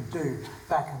that you could do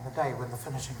back in the day when the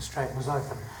finishing straight was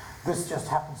open. This just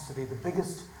happens to be the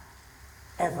biggest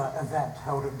ever event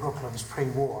held at Brooklands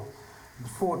pre-war. The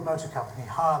Ford Motor Company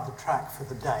hired the track for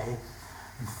the day,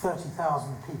 and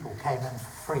 30,000 people came in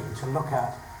for free to look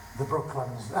at the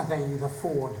Brooklands, the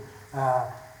Ford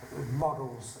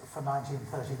models for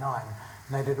 1939.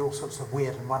 And they did all sorts of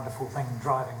weird and wonderful things,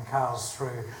 driving cars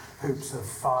through hoops of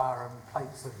fire and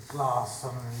plates of glass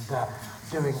and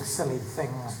doing silly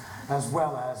things, as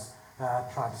well as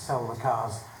trying to sell the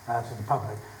cars to the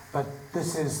public. But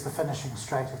this is the finishing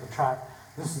straight of the track.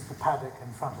 This is the paddock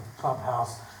in front of the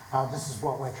clubhouse. This is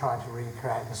what we're trying to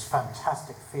recreate, this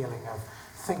fantastic feeling of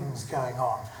things going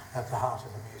on at the heart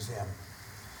of the museum.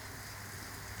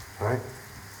 Sorry,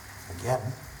 again,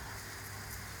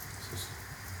 this is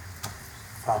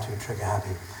far too trigger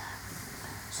happy.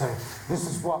 So this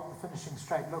is what the finishing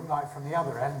straight looked like from the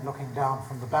other end, looking down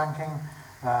from the banking.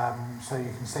 So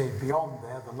you can see beyond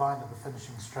there, the line of the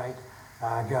finishing straight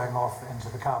going off into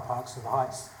the car parks of the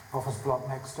Heights office block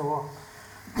next door.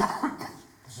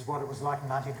 This is what it was like in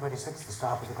 1926, the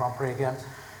start of the Grand Prix again.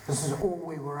 This is all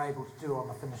we were able to do on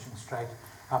the finishing straight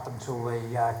up until the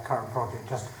current project,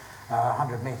 just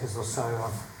 100 metres or so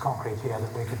of concrete here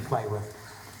that we could play with,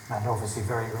 and obviously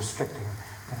very restricting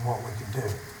in what we could do.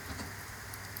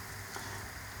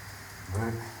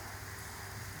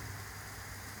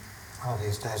 One of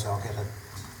these days I'll get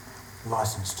a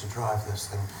license to drive this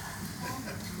thing.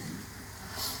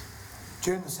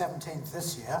 June the 17th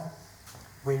this year,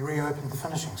 we reopened the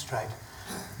finishing straight.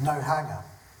 No hangar.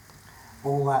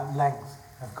 All that length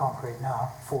of concrete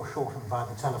now, foreshortened by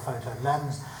the telephoto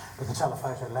lens, but the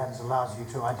telephoto lens allows you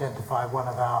to identify one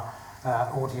of our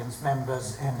audience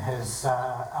members in his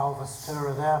Alva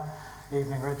Stura there.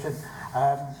 Evening, Richard.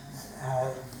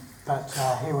 But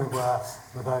here we were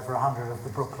with over 100 of the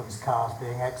Brooklands cars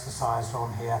being exercised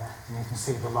on here, and you can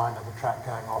see the line of the track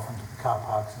going off into the car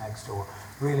parks next door.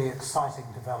 Really exciting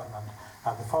development.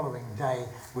 The following day,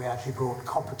 we actually brought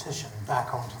competition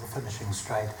back onto the finishing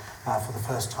straight for the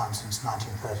first time since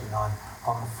 1939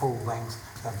 on the full length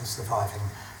of the surviving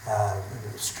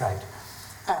straight.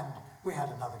 And we had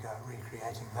another go at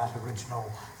recreating that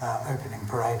original opening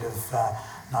parade of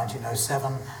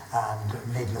 1907,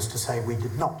 and needless to say, we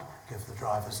did not give the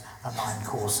drivers a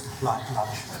 9-course light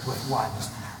lunch with wines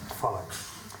to follow.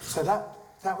 So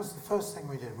that was the first thing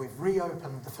we did. We've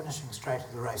reopened the finishing straight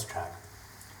of the racetrack.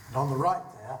 And on the right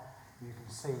there, you can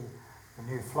see the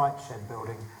new flight shed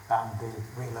building and the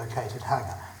relocated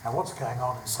hangar. Now what's going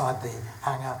on inside the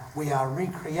hangar? We are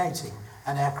recreating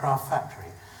an aircraft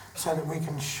factory so that we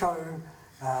can show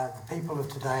the people of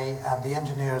today and the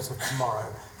engineers of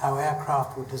tomorrow how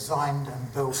aircraft were designed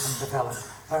and built and developed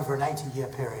over an 80-year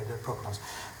period at Brooklands.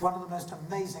 One of the most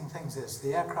amazing things is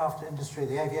the aircraft industry,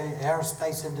 the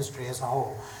aerospace industry as a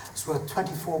whole, is worth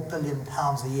 £24 billion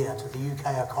a year to the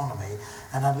UK economy,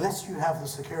 and unless you have the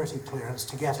security clearance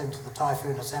to get into the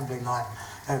Typhoon assembly line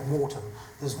at Warton,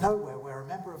 there's nowhere where a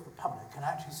member of the public can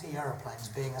actually see aeroplanes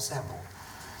being assembled.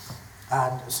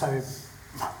 And so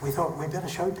we thought we'd better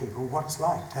show people what it's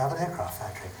like to have an aircraft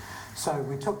factory. So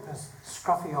we took this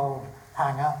scruffy old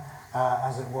hangar,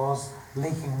 as it was,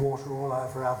 leaking water all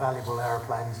over our valuable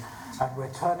aeroplanes, and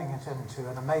we're turning it into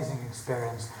an amazing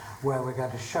experience where we're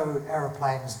going to show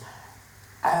aeroplanes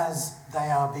as they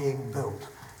are being built.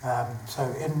 So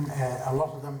in a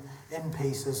lot of them in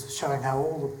pieces, showing how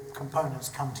all the components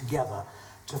come together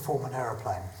to form an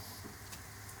aeroplane.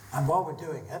 And while we're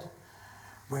doing it,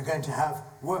 we're going to have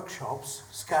workshops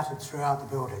scattered throughout the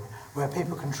building where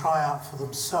people can try out for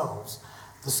themselves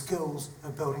the skills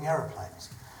of building aeroplanes.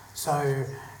 So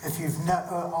if you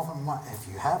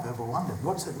have ever wondered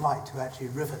what's it like to actually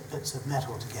rivet bits of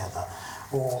metal together,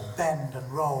 or bend and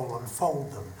roll and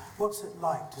fold them, what's it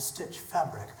like to stitch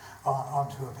fabric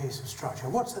onto a piece of structure,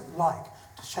 what's it like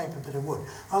to shape a bit of wood.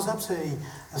 I was absolutely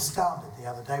astounded the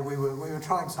other day. We were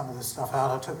trying some of this stuff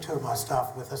out. I took two of my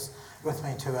staff with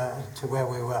me to where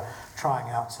we were trying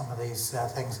out some of these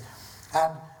things,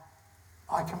 and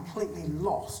I completely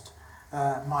lost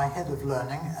my head of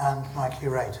learning and my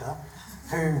curator,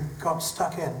 who got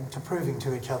stuck in to proving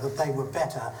to each other they were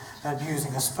better at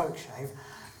using a spoke shave,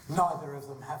 neither of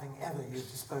them having ever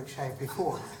used a spoke shave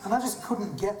before. And I just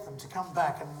couldn't get them to come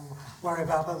back and worry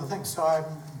about other things. So I'm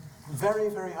very,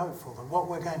 very hopeful that what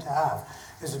we're going to have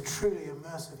is a truly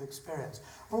immersive experience.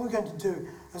 What we're going to do,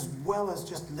 as well as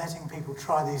just letting people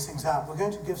try these things out, we're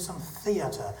going to give some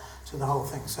theatre to the whole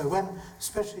thing. So when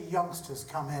especially youngsters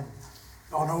come in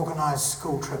on organised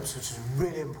school trips, which is a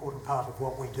really important part of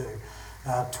what we do,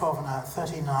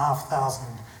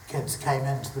 13,500 kids came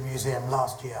into the museum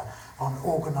last year on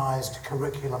organised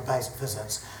curriculum-based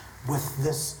visits. With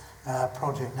this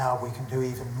project now we can do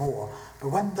even more.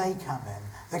 But when they come in,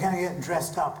 they're going to get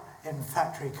dressed up in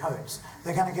factory coats.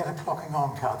 They're going to get a clocking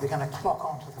on card. They're going to clock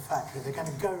onto the factory. They're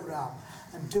going to go around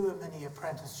and do a mini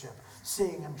apprenticeship,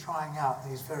 seeing and trying out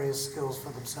these various skills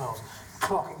for themselves,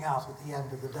 clocking out at the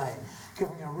end of the day,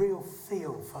 giving a real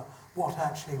feel for what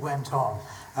actually went on.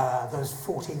 Those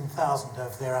 14,000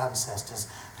 of their ancestors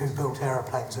who built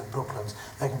aeroplanes at Brooklands,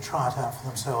 they can try it out for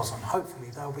themselves, and hopefully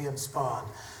they'll be inspired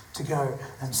to go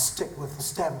and stick with the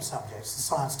STEM subjects, the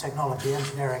science, technology,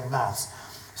 engineering, maths.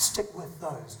 Stick with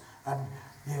those, and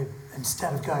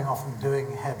instead of going off and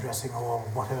doing hairdressing or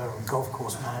whatever, golf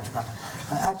course management,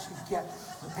 and actually get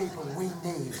the people we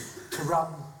need to run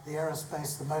the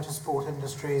aerospace, the motorsport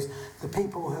industries, the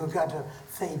people who are going to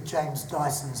feed James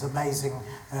Dyson's amazing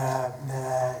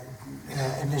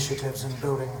initiatives in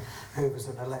building Hoovers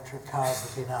and electric cars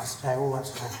that he announced today, all that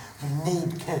sort of thing. We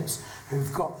need kids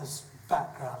who've got this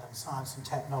background in science and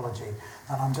technology,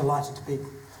 and I'm delighted to be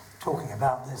talking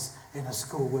about this in a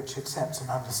school which accepts and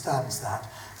understands that.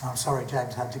 And I'm sorry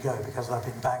James had to go, because I've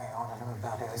been banging on at him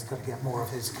about it. He's got to get more of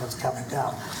his kids coming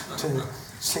down to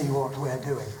see what we're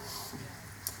doing.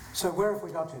 So where have we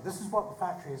got to? This is what the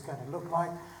factory is going to look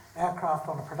like. Aircraft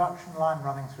on a production line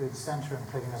running through the centre,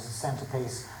 including as a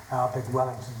centrepiece our big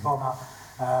Wellington bomber.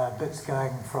 Bits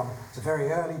going from the very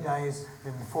early days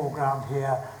in the foreground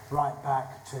here, right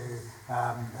back to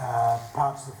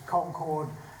parts of Concorde,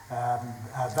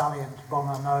 Valiant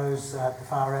bomber nose at the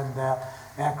far end there,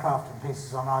 aircraft and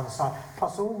pieces on either side,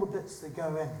 plus all the bits that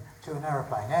go into an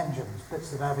aeroplane, engines,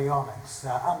 bits of avionics,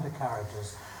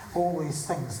 undercarriages, all these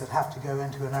things that have to go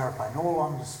into an aeroplane, all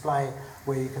on display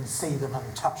where you can see them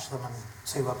and touch them and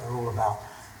see what they're all about.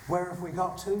 Where have we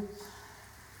got to?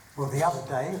 Well, the other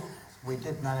day we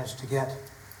did manage to get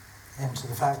into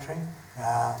the factory,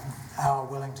 our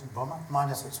Wellington bomber,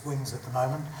 minus its wings at the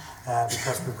moment,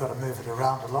 because we've got to move it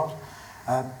around a lot.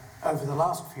 Over the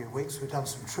last few weeks we've done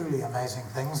some truly amazing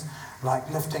things, like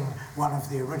lifting one of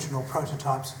the original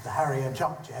prototypes of the Harrier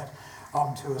jump jet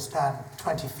onto a stand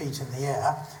 20 feet in the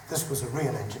air. This was a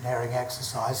real engineering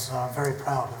exercise, so I'm very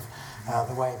proud of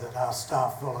the way that our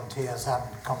staff, volunteers and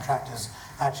contractors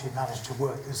actually managed to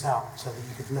work this out so that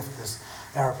you could lift this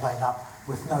aeroplane up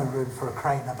with no room for a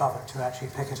crane above it to actually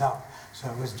pick it up. So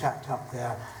it was jacked up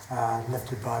there,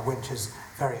 lifted by winches.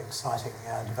 Very exciting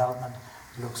development.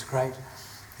 It looks great.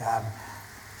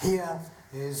 Here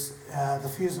is the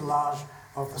fuselage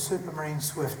of the Supermarine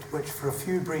Swift, which for a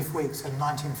few brief weeks in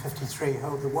 1953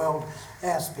 held the world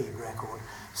airspeed record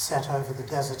set over the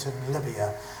desert in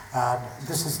Libya.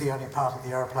 This is the only part of the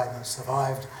aeroplane that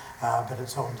survived, but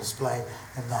it's on display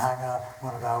in the hangar.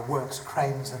 One of our works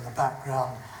cranes in the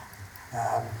background,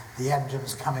 the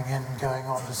engines coming in and going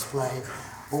on display,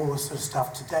 all this sort of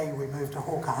stuff. Today we moved a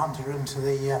Hawker Hunter into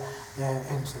the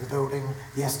building.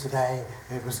 Yesterday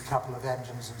it was a couple of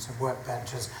engines and some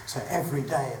workbenches. So every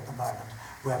day at the moment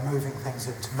we're moving things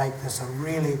in to make this a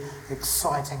really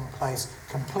exciting place,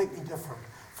 completely different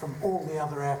from all the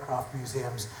other aircraft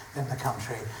museums in the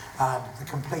country, and the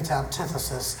complete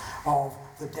antithesis of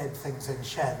the dead things in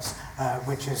sheds,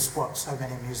 which is what so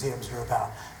many museums are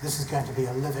about. This is going to be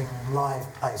a living,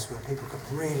 live place where people can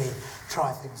really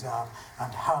try things out,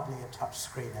 and hardly a touch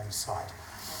screen in sight.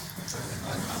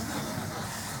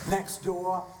 Next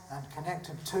door and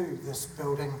connected to this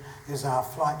building is our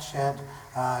flight shed.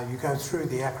 You go through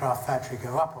the aircraft factory,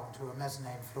 go up onto a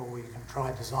mezzanine floor where you can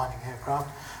try designing aircraft,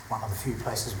 one of the few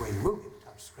places where you will get a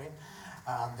touch screen,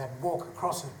 and then walk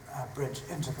across a bridge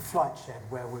into the flight shed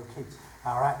where we'll keep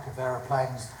our active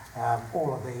aeroplanes,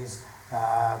 all of these,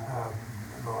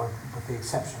 with the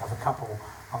exception of a couple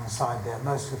on the side there.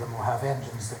 Most of them will have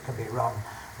engines that can be run.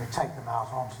 We take them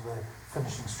out onto the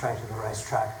finishing straight of the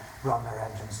racetrack, run their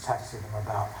engines, taxi them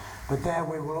about. But there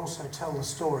we will also tell the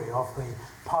story of the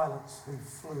pilots who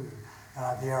flew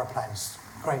the aeroplanes.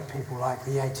 Great people like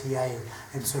the ATA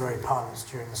auxiliary pilots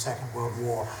during the Second World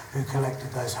War who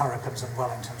collected those Hurricanes and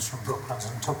Wellingtons from Brooklands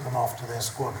and took them off to their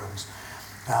squadrons.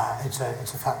 It's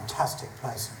a fantastic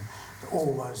place, and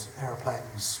all those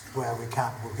aeroplanes where we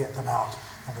can, we'll get them out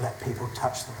and let people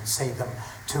touch them and see them.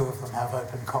 2 of them have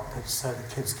open cockpits so that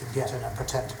kids can get in and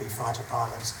pretend to be fighter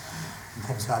pilots and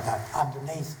things like that.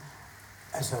 Underneath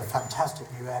is a fantastic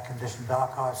new air-conditioned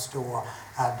archive store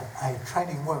and a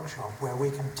training workshop where we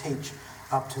can teach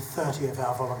up to 30 of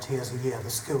our volunteers a year the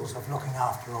skills of looking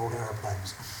after old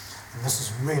aeroplanes. And this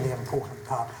is a really important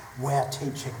part. We're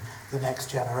teaching the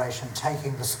next generation,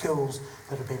 taking the skills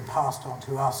that have been passed on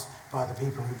to us by the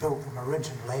people who built them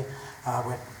originally.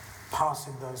 We're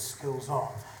passing those skills on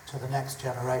to the next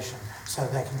generation so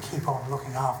they can keep on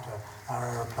looking after our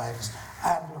aeroplanes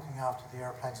and looking after the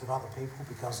aeroplanes of other people,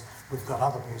 because we've got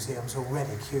other museums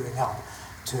already queuing up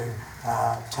to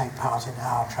take part in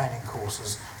our training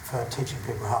courses for teaching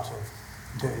people how to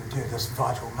do this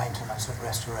vital maintenance and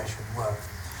restoration work.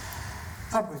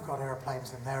 And we've got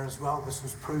aeroplanes in there as well. This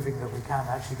was proving that we can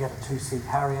actually get a 2-seat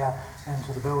Harrier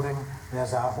into the building.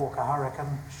 There's our Hawker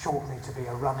Hurricane, shortly to be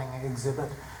a running exhibit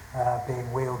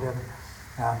being wheeled in.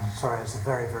 Sorry, it's a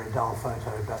very, very dull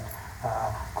photo, but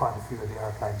quite a few of the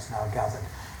aeroplanes now gathered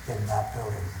in that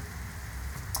building.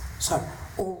 So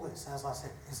all this, as I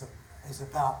said, is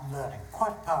about learning,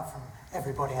 quite apart from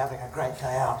everybody having a great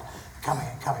day out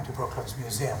coming to Brooklands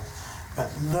Museum. But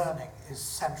learning is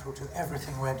central to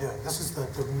everything we're doing. This is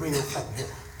the real thing here,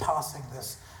 passing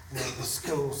this, the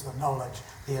skills, the knowledge,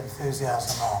 the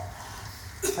enthusiasm on.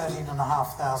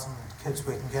 13,500 kids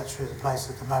we can get through the place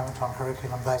at the moment on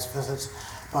curriculum-based visits.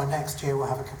 By next year we'll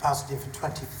have a capacity for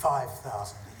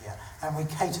 25,000 a year. And we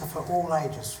cater for all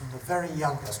ages, from the very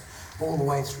youngest all the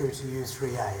way through to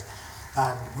U3A.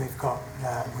 And we've got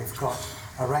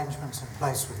arrangements in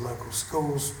place with local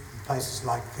schools, places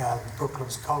like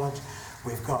Brooklands College.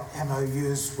 We've got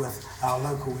MOUs with our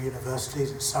local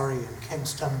universities at Surrey and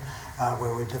Kingston,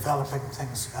 where we're developing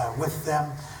things with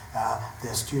them.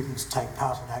 Their students take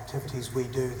part in activities we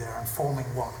do. They're informing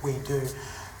what we do.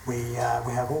 We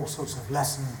have all sorts of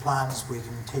lesson plans. We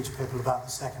can teach people about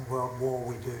the Second World War.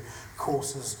 We do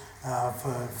courses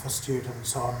for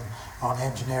students on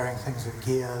engineering, things with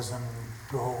gears and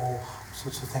all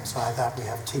sorts of things like that. We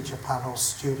have teacher panels,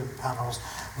 student panels.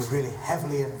 We're really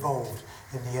heavily involved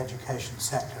in the education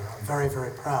sector. I'm very,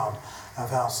 very proud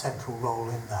of our central role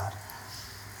in that.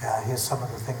 Here's some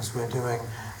of the things we're doing,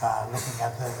 looking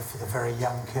at for the very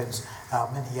young kids,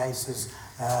 our Mini Aces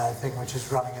thing, which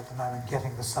is running at the moment,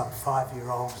 getting the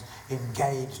sub-5-year-olds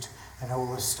engaged in all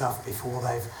this stuff before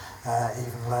they've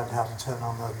even learned how to turn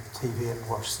on the TV and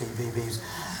watch CBeebies.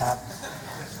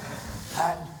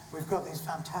 And we've got these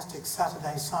fantastic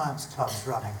Saturday science clubs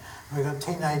running. We've got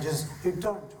teenagers who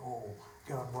don't all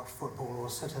go and watch football or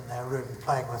sit in their room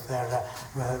playing with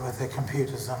their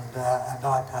computers and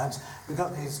iPads. We've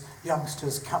got these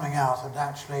youngsters coming out and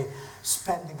actually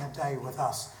spending a day with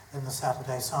us in the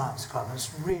Saturday Science Club. And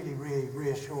it's really, really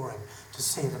reassuring to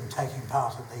see them taking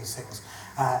part in these things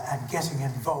and getting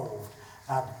involved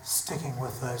and sticking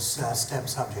with those STEM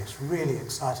subjects. Really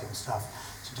exciting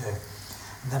stuff to do.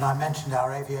 And then I mentioned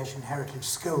our Aviation Heritage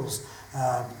Skills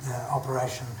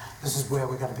operation. This is where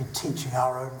we're going to be teaching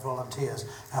our own volunteers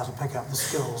how to pick up the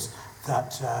skills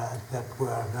that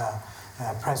were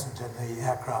present in the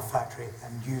aircraft factory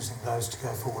and using those to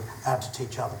go forward and to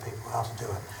teach other people how to do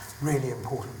it. Really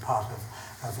important part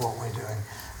of what we're doing.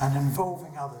 And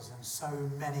involving others in so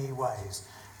many ways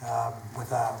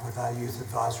with our youth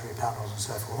advisory panels and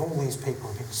so forth. All these people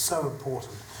have been so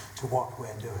important to what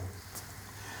we're doing.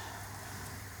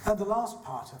 And the last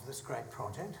part of this great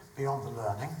project, Beyond the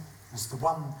Learning, is the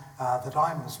one that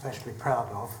I'm especially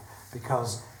proud of,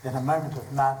 because in a moment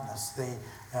of madness,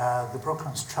 the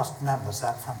Brooklands Trust members,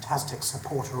 that fantastic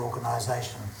supporter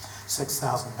organisation,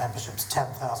 6,000 memberships,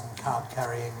 10,000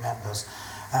 card-carrying members,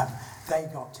 they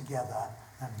got together,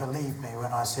 and believe me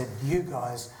when I said, you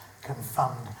guys can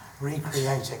fund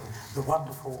recreating the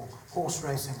wonderful horse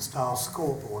racing style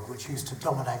scoreboard which used to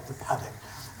dominate the paddock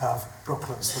of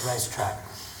Brooklands, the racetrack.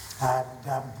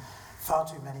 And far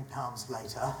too many pounds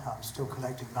later, I'm still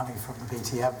collecting money from the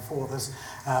BTM for this,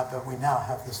 but we now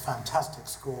have this fantastic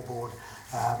scoreboard,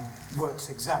 works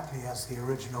exactly as the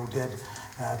original did,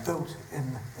 built in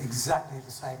exactly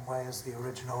the same way as the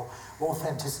original.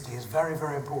 Authenticity is very,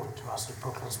 very important to us at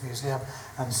Brooklands Museum,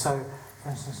 and so, for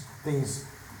instance, these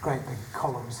great big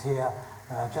columns here,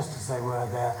 just as they were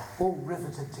there, all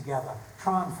riveted together.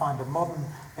 Try and find a modern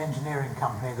engineering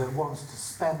company that wants to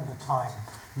spend the time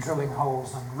drilling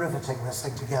holes and riveting this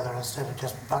thing together instead of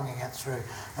just bunging it through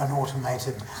an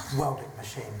automated welding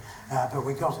machine. But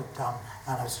we got it done,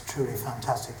 and it's a truly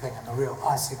fantastic thing and the real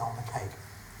icing on the cake.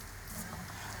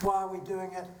 Why are we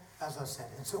doing it? As I said,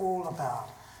 it's all about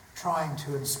trying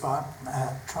to inspire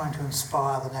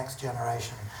the next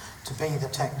generation to be the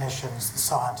technicians, the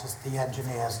scientists, the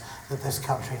engineers that this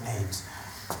country needs.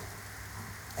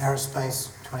 Aerospace,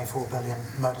 24 billion,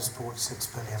 motorsport, 6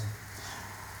 billion.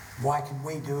 Why can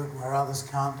we do it where others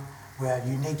can't? We're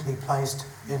uniquely placed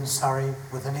in Surrey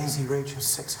with an easy reach of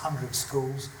 600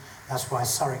 schools. That's why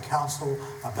Surrey Council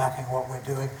are backing what we're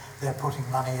doing. They're putting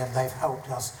money in. They've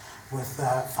helped us with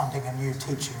funding a new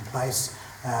teaching place,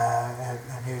 a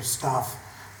new staff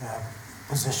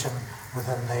position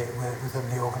within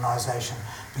the organisation,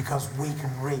 because we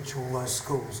can reach all those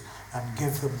schools and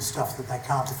give them the stuff that they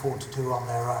can't afford to do on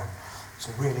their own. It's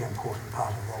a really important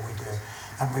part of what we do.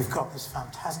 And we've got this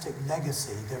fantastic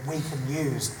legacy that we can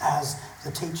use as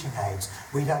the teaching aids.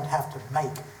 We don't have to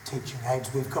make teaching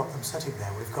aids, we've got them sitting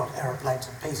there. We've got aeroplanes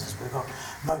in pieces, we've got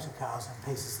motor cars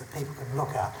in pieces that people can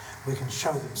look at. We can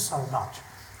show them so much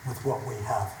with what we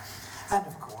have. And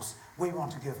of course, we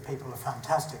want to give people a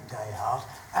fantastic day out,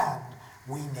 and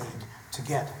we need to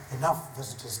get enough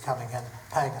visitors coming in,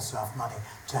 paying us enough money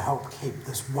to help keep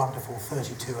this wonderful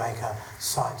 32-acre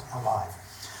site alive.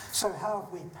 So how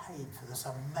have we paid for this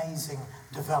amazing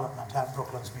development at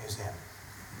Brooklands Museum?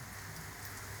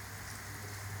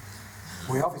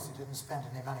 We obviously didn't spend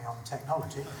any money on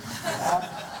technology.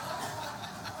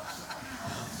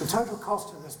 The total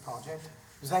cost of this project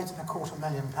is £8.25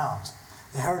 million.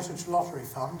 The Heritage Lottery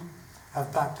Fund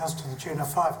have backed us to the tune of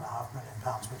 £5.5 million,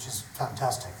 which is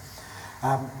fantastic.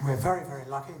 We're very, very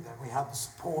lucky that we had the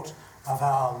support of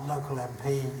our local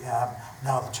MP,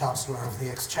 now the Chancellor of the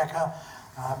Exchequer,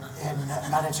 in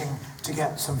managing to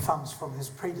get some funds from his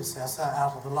predecessor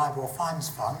out of the LIBOR Fines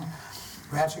Fund.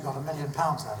 We actually got £1 million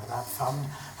out of that fund.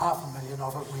 £500,000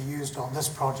 of it we used on this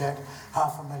project,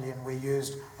 £500,000 we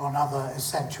used on other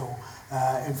essential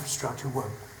infrastructure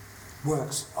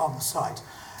works on the site.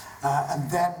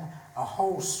 And then a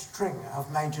whole string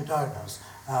of major donors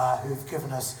who've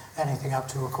given us anything up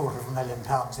to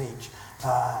 £250,000 each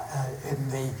in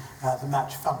the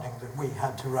match funding that we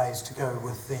had to raise to go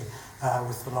with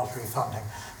the lottery funding.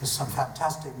 There's some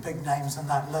fantastic big names in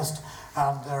that list,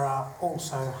 and there are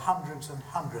also hundreds and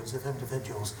hundreds of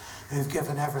individuals who've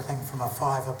given everything from a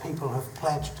fiver. People have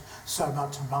pledged so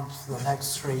much a month for the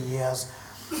next 3 years,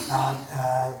 and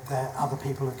other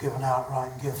people have given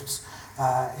outright gifts.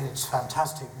 It's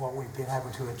fantastic what we've been able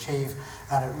to achieve,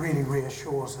 and it really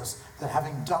reassures us that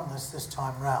having done this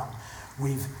time round,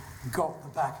 we've got the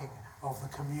backing of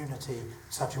the community in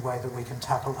such a way that we can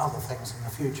tackle other things in the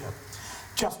future.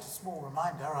 Just a small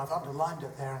reminder, I've underlined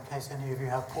it there in case any of you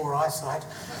have poor eyesight,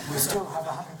 we still have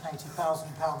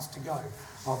 £180,000 to go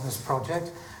on this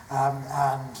project,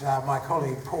 and my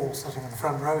colleague Paul, sitting in the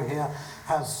front row here,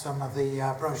 has some of the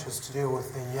brochures to deal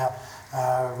with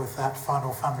with that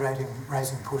final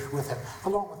fundraising push with him,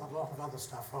 along with a lot of other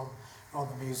stuff on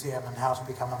the museum and how to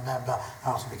become a member,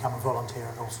 how to become a volunteer,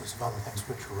 and all sorts of other things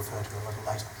which we'll refer to a little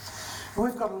later. And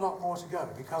we've got a lot more to go,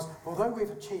 because although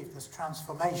we've achieved this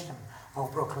transformation of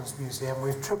Brooklands Museum,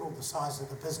 we've tripled the size of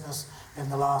the business in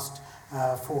the last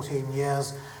 14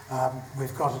 years.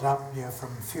 We've got it up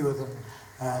from fewer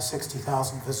than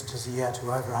 60,000 visitors a year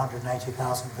to over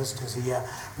 180,000 visitors a year.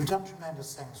 We've done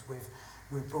tremendous things.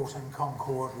 We've brought in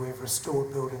Concord, we've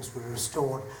restored buildings, we've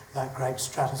restored that great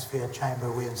Stratosphere chamber,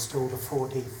 we installed a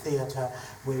 4D theatre,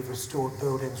 we've restored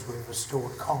buildings, we've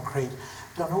restored concrete,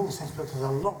 done all these things, but there's a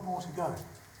lot more to go.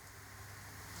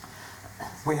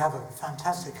 We have a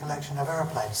fantastic collection of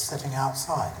aeroplanes sitting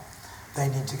outside. They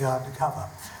need to go undercover.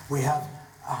 We have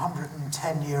a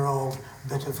 110-year-old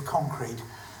bit of concrete.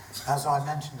 As I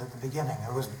mentioned at the beginning,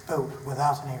 it was built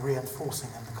without any reinforcing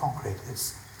in the concrete.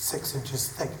 It's 6 inches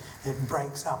thick, it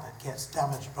breaks up, it gets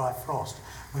damaged by frost.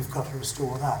 We've got to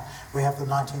restore that. We have the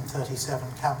 1937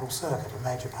 Campbell Circuit, a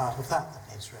major part of that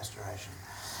needs restoration.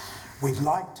 We'd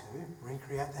like to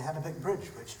recreate the Hennebick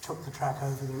Bridge, which took the track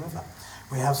over the river.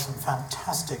 We have some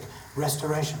fantastic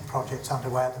restoration projects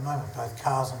underway at the moment, both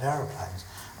cars and aeroplanes,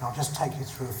 and I'll just take you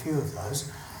through a few of those.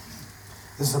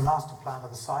 This is a master plan of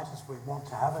the site as we want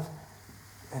to have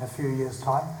it in a few years'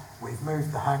 time. We've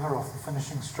moved the hangar off the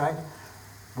finishing straight.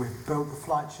 We've built the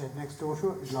flight shed next door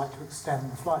to it. We'd like to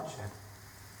extend the flight shed.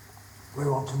 We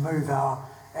want to move our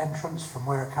entrance from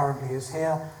where it currently is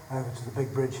here over to the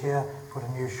big bridge here, put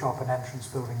a new shop and entrance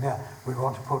building there. We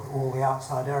want to put all the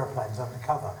outside aeroplanes under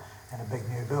cover in a big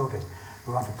new building.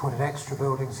 We want to put in extra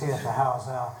buildings here to house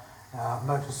our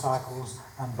motorcycles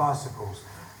and bicycles.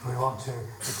 We want to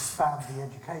expand the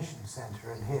education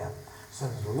centre in here. So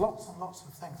there's lots and lots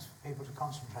of things for people to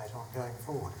concentrate on going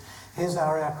forward. Here's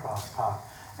our aircraft park.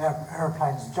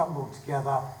 Aeroplanes jumbled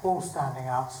together, all standing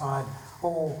outside,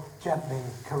 all gently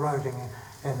corroding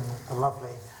in the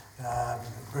lovely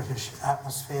British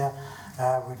atmosphere.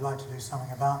 We'd like to do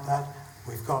something about that.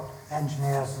 We've got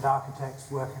engineers and architects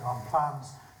working on plans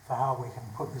for how we can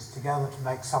put this together to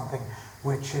make something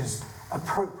which is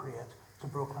appropriate to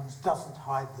Brooklands, doesn't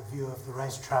hide the view of the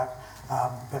racetrack,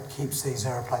 but keeps these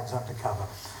aeroplanes under cover.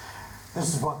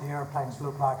 This is what the aeroplanes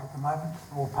look like at the moment,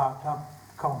 all parked up.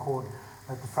 Concorde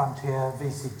at the front here,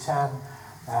 VC-10,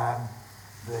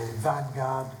 the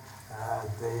Vanguard,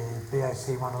 the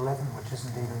BAC 111, which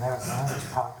isn't even there at the moment,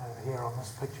 it's parked over here on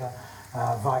this picture,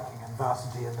 Viking and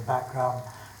Varsity in the background,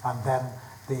 and then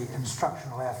the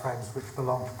instructional airframes which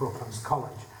belong to Brooklands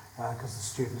College, because the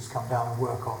students come down and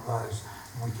work on those,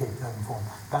 and we keep them informed.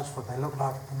 That's what they look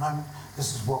like at the moment.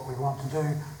 This is what we want to do,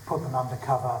 put them under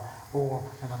cover, all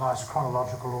in a nice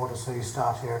chronological order, so you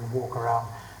start here and walk around.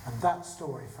 And that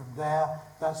story from there,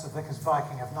 that's the Vickers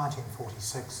Viking of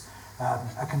 1946,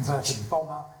 a converted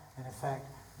bomber, in effect.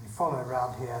 You follow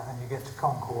around here and you get to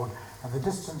Concorde, and the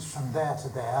distance from there to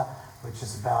there, which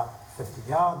is about 50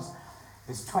 yards,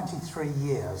 is 23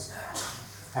 years.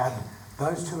 And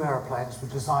those two aeroplanes were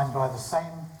designed by the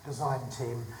same design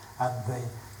team, and the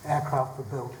aircraft were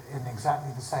built in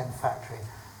exactly the same factory.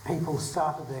 People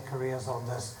started their careers on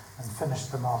this and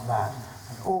finished them on that,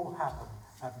 and all happened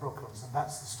at Brooklands, and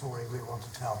that's the story we want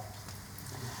to tell.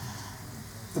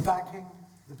 The banking,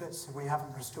 the bits that we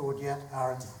haven't restored yet,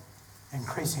 are in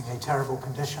increasingly terrible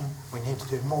condition. We need to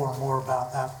do more and more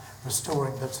about that,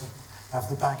 restoring bits of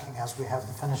the banking as we have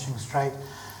the finishing straight.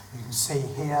 You can see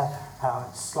here how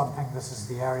it's slumping. This is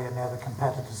the area near the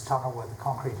competitor's tunnel where the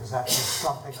concrete is actually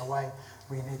slumping away.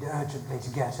 We need urgently to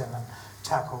get in and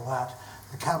tackle that.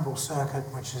 The Campbell Circuit,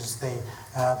 which is the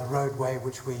roadway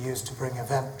which we use to bring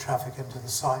event traffic into the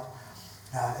site,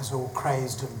 is all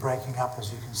crazed and breaking up,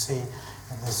 as you can see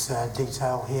in this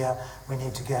detail here. We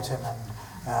need to get in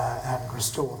and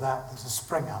restore that. There's a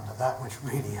spring under that, which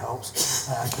really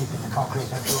helps keeping the concrete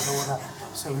in good order.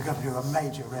 So we've got to do a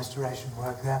major restoration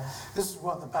work there. This is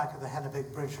what the back of the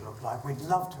Hennebeek Bridge looked like. We'd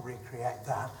love to recreate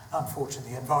that.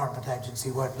 Unfortunately, the Environment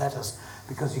Agency won't let us,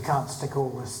 because you can't stick all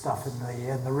this stuff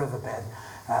in the riverbed.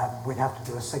 We'd have to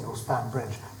do a single-span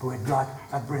bridge, but we'd like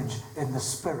a bridge in the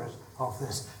spirit of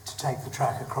this to take the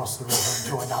track across the river and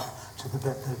join up to the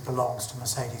bit that belongs to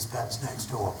Mercedes-Benz next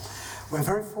door. We're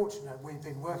very fortunate. We've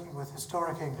been working with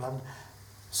Historic England,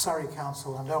 Surrey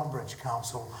Council and Elmbridge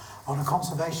Council on a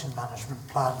conservation management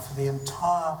plan for the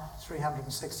entire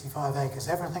 365 acres,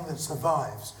 everything that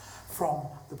survives from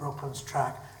the Brooklands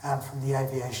track and from the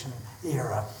aviation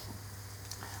era.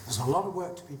 There's a lot of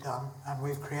work to be done, and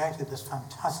we've created this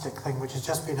fantastic thing which has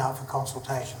just been out for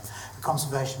consultation, a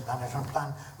conservation management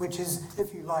plan, which is,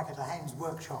 if you like it, a Haynes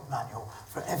Workshop manual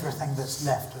for everything that's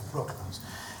left of Brooklands.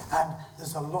 And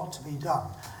there's a lot to be done.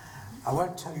 I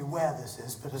won't tell you where this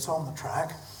is, but it's on the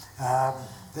track.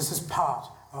 This is part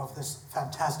of this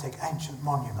fantastic ancient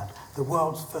monument, the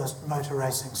world's first motor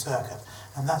racing circuit,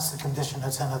 and that's the condition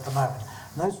it's in at the moment.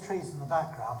 And those trees in the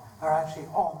background are actually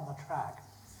on the track.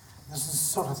 This is the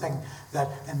sort of thing that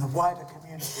in the wider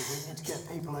community we need to get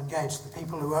people engaged, the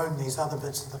people who own these other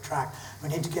bits of the track. We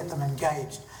need to get them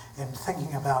engaged in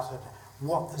thinking about it,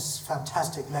 what this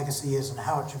fantastic legacy is and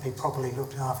how it should be properly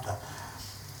looked after.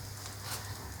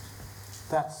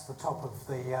 That's the top of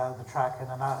the track in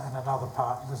another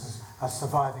part. This is a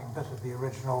surviving bit of the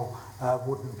original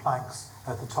wooden planks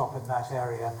at the top in that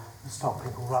area to stop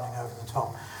people running over the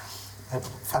top.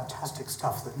 Fantastic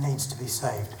stuff that needs to be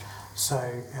saved. So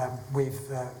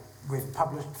we've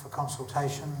published for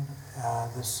consultation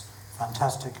this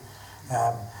fantastic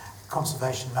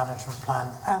conservation management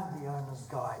plan and the owner's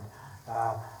guide,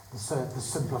 the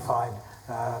simplified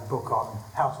book on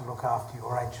how to look after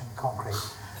your ancient concrete.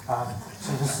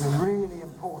 So this is a really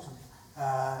important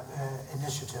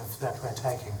initiative that we're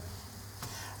taking.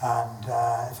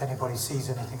 And if anybody sees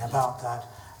anything about that,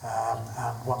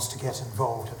 and wants to get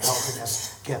involved in helping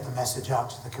us get the message out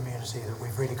to the community that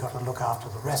we've really got to look after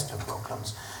the rest of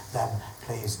Brooklands, then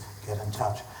please get in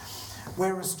touch.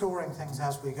 We're restoring things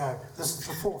as we go. This is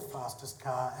the 4th fastest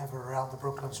car ever around the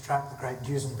Brooklands track, the Great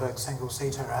Duesenberg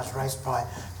single-seater as raced by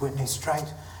Whitney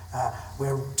Straight.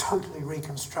 We're totally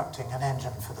reconstructing an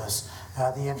engine for this.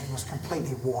 The engine was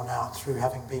completely worn out through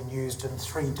having been used in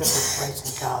 3 different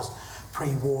racing cars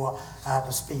pre-war and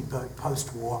a speedboat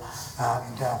post-war,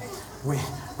 and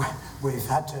we've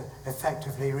had to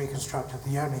effectively reconstruct it.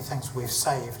 The only things we've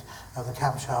saved are the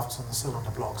camshafts and the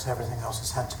cylinder blocks. Everything else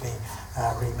has had to be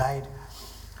remade.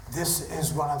 This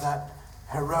is one of that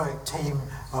heroic team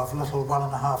of little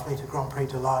 1.5 litre Grand Prix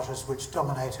Delages which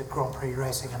dominated Grand Prix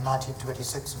racing in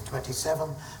 1926 and 27.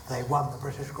 They won the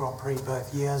British Grand Prix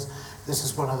both years. This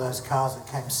is one of those cars that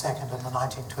came second in the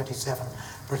 1927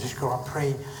 British Grand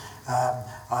Prix.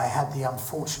 I had the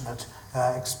unfortunate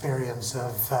experience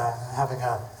of having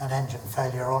an engine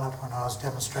failure on it when I was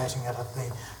demonstrating it at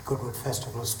the Goodwood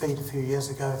Festival of Speed a few years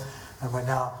ago, and we're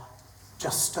now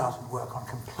just started work on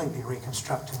completely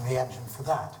reconstructing the engine for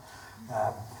that.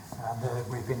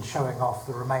 We've been showing off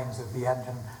the remains of the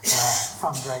engine,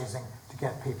 fundraising to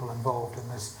get people involved in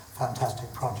this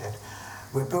fantastic project.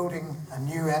 We're building a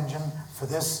new engine for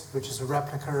this, which is a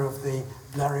replica of the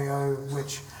Blériot,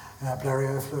 which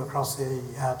Blériot flew across the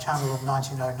Channel in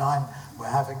 1909. We're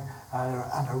having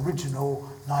an original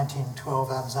 1912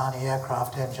 Anzani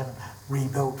aircraft engine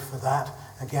rebuilt for that,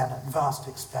 again at vast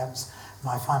expense.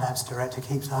 My finance director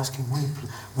keeps asking me,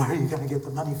 where are you going to get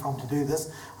the money from to do this?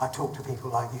 I talk to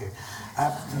people like you.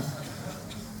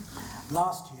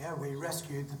 Last year, we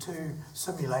rescued the 2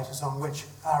 simulators on which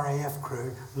RAF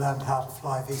crew learned how to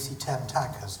fly VC-10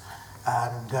 tankers.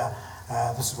 And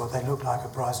this is what they look like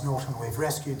at Brize Norton. We've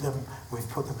rescued them, we've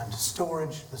put them into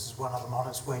storage. This is one of them on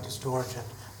its way to storage at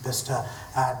Bicester,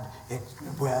 and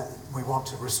we want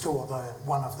to restore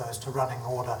one of those to running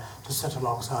order to sit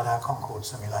alongside our Concorde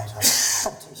simulator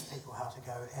and teach people how to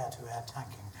go air-to-air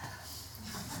tanking.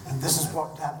 And this is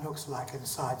what that looks like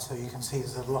inside, so you can see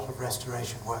there's a lot of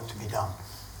restoration work to be done.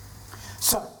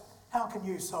 So, how can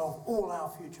you solve all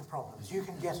our future problems? You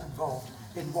can get involved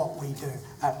in what we do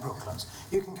at Brooklands.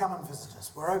 You can come and visit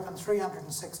us. We're open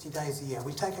 360 days a year.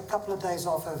 We take a couple of days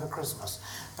off over Christmas,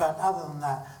 but other than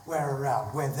that, we're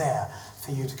around. We're there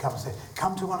for you to come and see.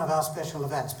 Come to one of our special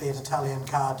events, be it Italian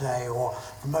Car Day or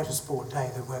the Motorsport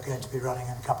Day that we're going to be running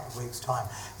in a couple of weeks' time.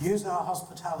 Use our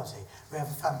hospitality. We have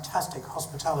a fantastic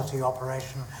hospitality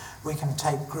operation. We can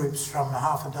take groups from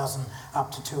half a dozen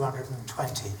up to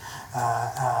 220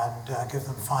 and give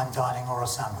them fine dining or a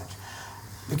sandwich.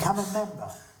 Become a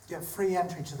member. Get free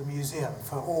entry to the museum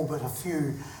for all but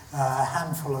a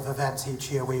handful of events each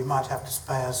year where you might have to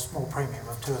pay a small premium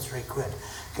of 2 or 3 quid.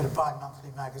 Get a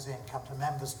bi-monthly magazine, come to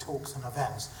members' talks and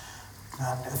events.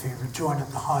 And if you join at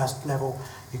the highest level,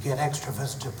 you get extra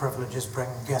visitor privileges, bring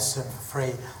guests in for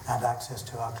free and access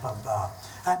to our club bar.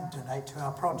 And donate to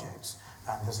our projects.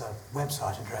 And there's a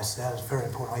website address there, it's very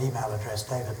important, our email address,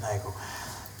 David Nagel.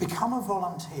 Become a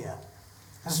volunteer.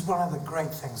 This is one of the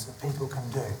great things that people can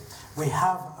do. We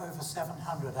have over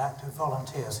 700 active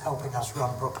volunteers helping us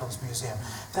run Brooklands Museum.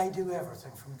 They do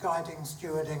everything from guiding,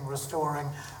 stewarding, restoring,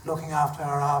 looking after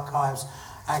our archives,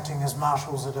 acting as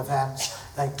marshals at events.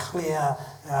 They clear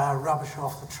rubbish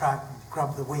off the track,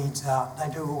 grub the weeds out.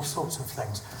 They do all sorts of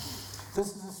things.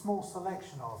 This is a small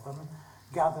selection of them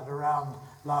gathered around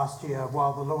last year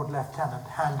while the Lord Lieutenant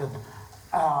handed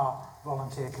our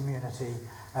volunteer community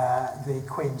the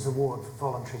Queen's Award for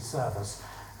Voluntary Service.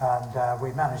 And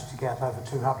we managed to get over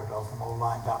 200 of them all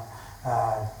lined up,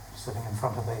 sitting in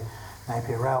front of the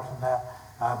Napier Rowton there.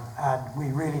 And we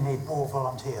really need more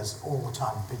volunteers all the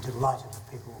time. We'd be delighted if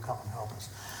people will come and help us.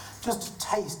 Just a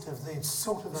taste of the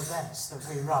sort of events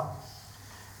that we run.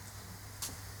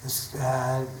 This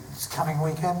coming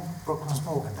weekend, Brooklands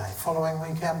Morgan Day. Following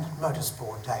weekend,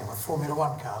 Motorsport Day with Formula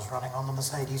One cars running on the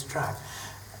Mercedes track.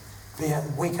 The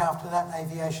week after that,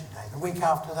 Aviation Day. The week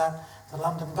after that, the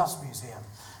London Bus Museum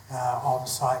on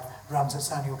site runs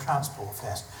its annual Transport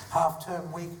Fest.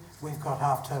 Half-term week, we've got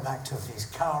half-term activities,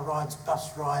 car rides,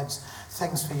 bus rides,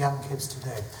 things for young kids to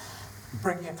do.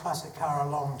 Bring your classic car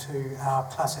along to our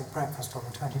classic breakfast on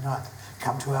the 29th.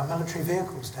 Come to our Military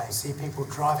Vehicles Day, see people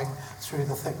driving through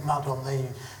the thick mud on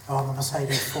the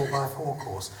Mercedes 4x4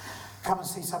 course. Come and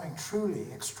see something truly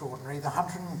extraordinary, the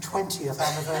 120th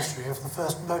anniversary of the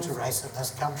first motor race in this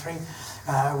country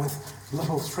with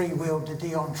little 3-wheeled de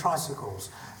Dion tricycles,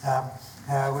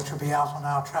 which will be out on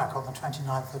our track on the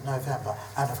 29th of November,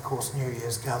 and of course New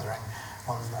Year's gathering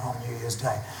on New Year's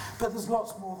Day. But there's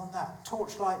lots more than that.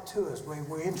 Torchlight tours, where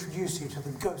we introduce you to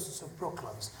the ghosts of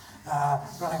Brooklands,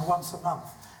 running once a month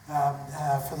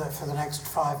for the next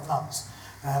 5 months,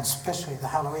 especially the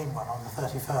Halloween one on the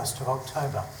 31st of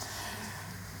October.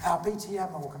 Our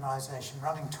BTM organisation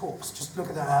running talks, just look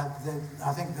at that,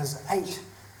 I think there's 8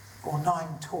 or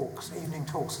 9 talks, evening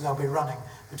talks that they'll be running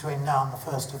between now and the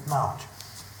 1st of March.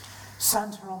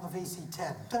 Santa on the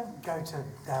VC10. Don't go to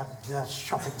a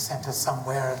shopping centre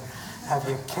somewhere and have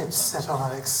your kids sit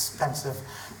on an expensive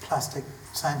plastic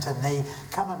Santa knee.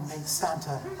 Come and meet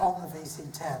Santa on the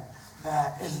VC10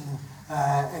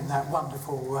 in that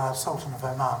wonderful Sultan of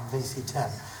Oman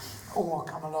VC10. Or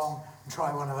come along and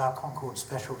try one of our Concord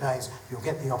special days. You'll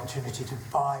get the opportunity to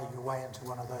buy your way into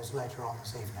one of those later on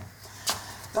this evening.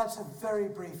 That's a very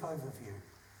brief overview.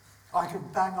 I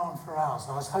could bang on for hours.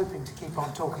 I was hoping to keep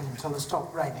on talking until it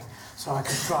stopped raining so I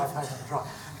could drive home and drive.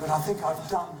 But I think I've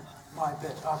done my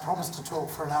bit. I promised to talk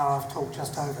for an hour. I've talked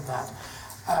just over that.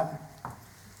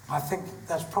 I think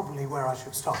that's probably where I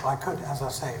should stop. I could, as I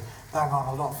say, bang on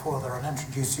a lot further and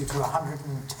introduce you to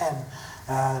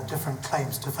 110 different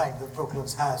claims to fame that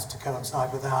Brooklands has to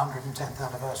coincide with our 110th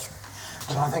anniversary.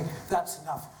 But I think that's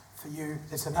enough for you.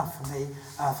 It's enough for me.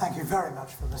 Thank you very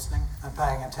much for listening and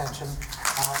paying attention.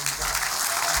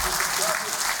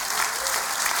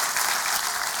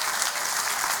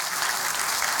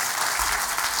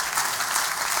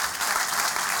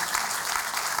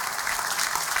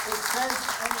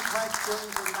 Any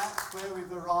questions, and that's where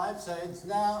we've arrived. So it's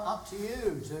now up to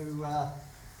you to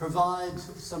provide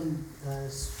some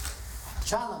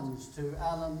challenge to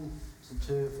Alan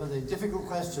for the difficult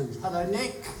questions. Hello,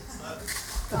 Nick.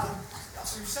 So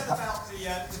we've said about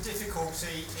the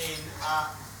difficulty in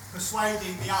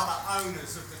persuading the other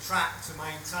owners of the track to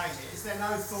maintain it. Is there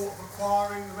no thought of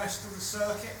acquiring the rest of the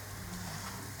circuit?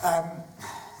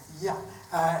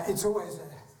 It's always...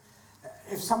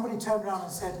 if somebody turned around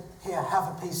and said, here, have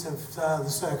a piece of the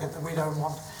circuit that we don't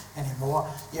want anymore,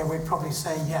 yeah, we'd probably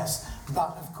say yes.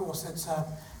 But, of course, it's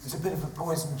a bit of a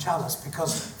poisoned chalice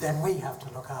because then we have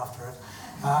to look after it.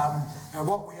 And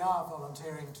what we are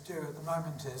volunteering to do at the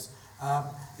moment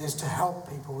is to help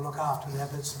people look after their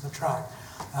bits of the track.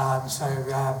 So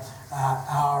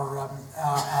our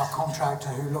contractor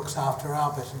who looks after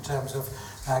our bit in terms of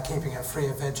keeping it free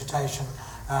of vegetation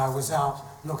was out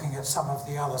looking at some of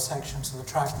the other sections of the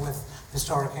track with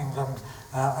Historic England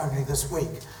only this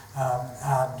week.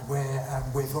 And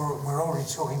we're already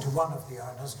talking to one of the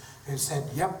owners who said,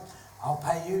 yep, I'll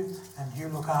pay you and you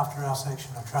look after our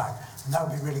section of track. And that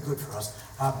would be really good for us.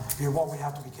 What we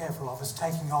have to be careful of is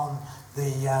taking on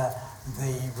the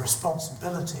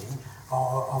responsibility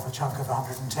of a chunk of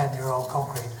 110-year-old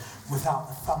concrete without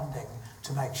the funding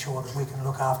to make sure that we can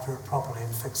look after it properly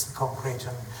and fix the concrete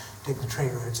and dig the tree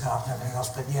roots out and everything else.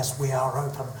 But yes, we are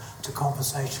open to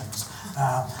conversations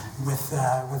with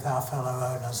our fellow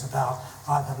owners about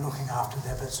either looking after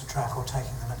their bits of track or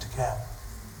taking them into care.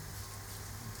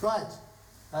 Right.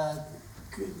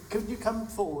 Could you come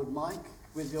forward, Mike,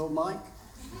 with your mic?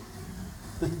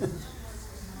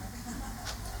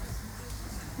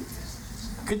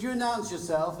 Could you announce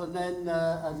yourself and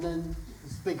then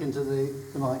speak into the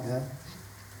mic there?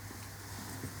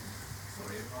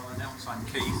 Sorry, I'll announce I'm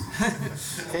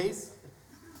Keith. Keith?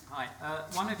 Hi.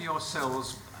 One of your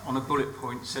cells on a bullet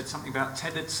point said something about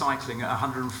tethered cycling at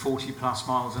 140 plus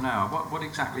miles an hour. What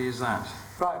exactly is that?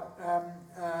 Right.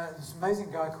 This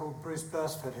amazing guy called Bruce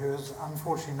Bursford, who is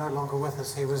unfortunately no longer with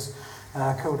us. He was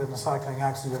killed in a cycling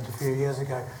accident a few years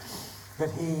ago.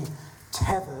 But he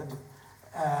tethered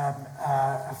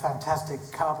a fantastic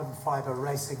carbon fibre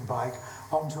racing bike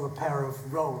onto a pair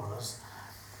of rollers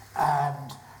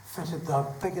and fitted the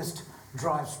biggest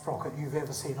drive sprocket you've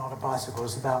ever seen on a bicycle.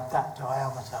 It's about that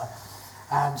diameter,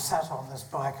 and sat on this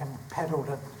bike and pedalled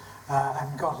it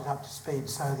and got it up to speed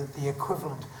so that the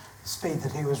equivalent speed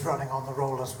that he was running on the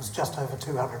rollers was just over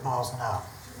 200 miles an hour.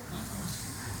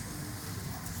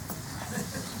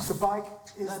 The bike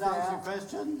is That there. answer your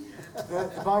question?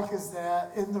 The bike is there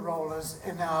in the rollers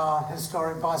in our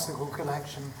historic bicycle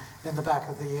collection in the back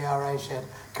of the ERA shed.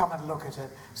 Come and look at it.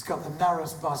 It's got the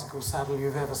narrowest bicycle saddle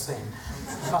you've ever seen.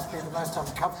 It must be the most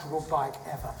uncomfortable bike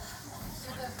ever.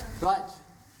 Right.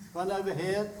 Run over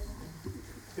here.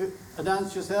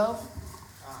 Announce yourself.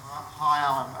 Hi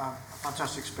Alan,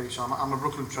 fantastic speech. I'm a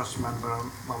Brooklands Trust member.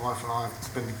 My wife and I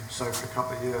have been so for a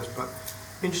couple of years. But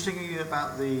interestingly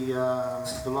about the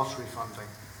lottery funding,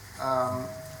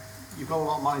 you've got a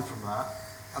lot of money from that,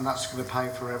 and that's going to pay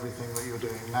for everything that you're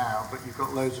doing now. But you've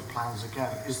got loads of plans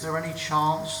again. Is there any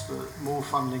chance that more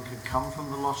funding could come from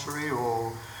the lottery,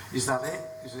 or is that it?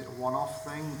 Is it a one-off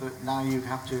thing that now you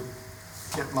have to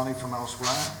get money from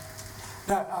elsewhere?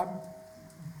 No,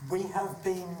 we have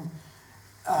been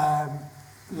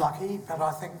lucky, but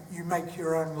I think you make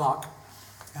your own luck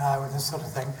with this sort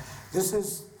of thing. This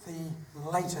is the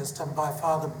latest and by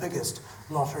far the biggest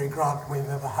lottery grant we've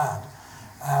ever had.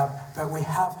 But we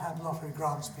have had lottery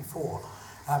grants before.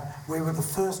 We were the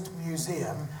first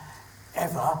museum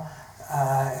ever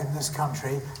in this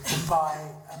country to buy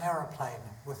an aeroplane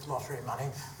with lottery money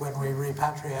when we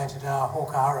repatriated our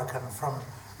Hawker Hurricane from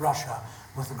Russia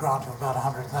with a grant of about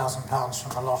 £100,000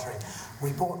 from the lottery.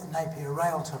 We bought the Napier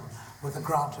Railton with a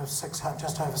grant of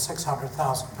just over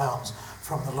 £600,000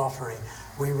 from the lottery.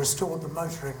 We restored the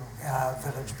motoring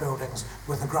village buildings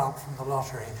with a grant from the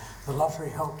lottery. The lottery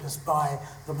helped us buy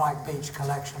the Mike Beach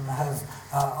collection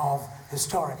of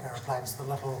historic aeroplanes, the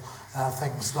little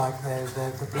things like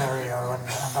the Blériot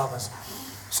and others.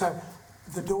 So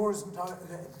the door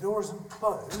isn't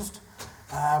closed.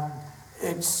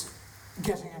 It's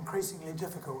getting increasingly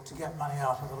difficult to get money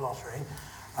out of the lottery.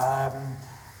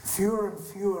 Fewer and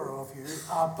fewer of you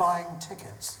are buying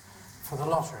tickets for the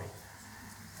lottery.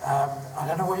 I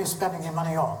don't know what you're spending your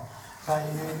money on, but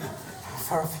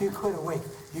for a few quid a week,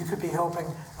 you could be helping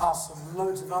us and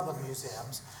loads of other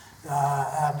museums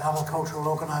and other cultural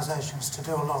organisations to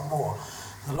do a lot more.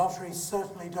 The lotteries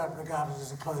certainly don't regard it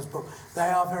as a closed book. They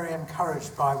are very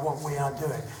encouraged by what we are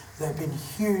doing. They've been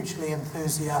hugely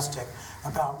enthusiastic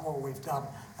about what we've done,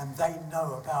 and they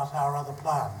know about our other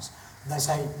plans. And they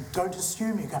say, don't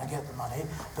assume you're going to get the money,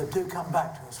 but do come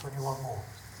back to us when you want more.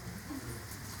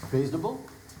 Reasonable.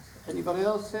 Anybody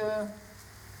else here?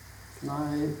 Can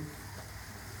I...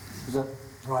 Is that...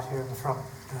 Right here in the front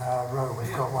row,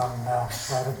 we've got one,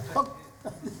 David.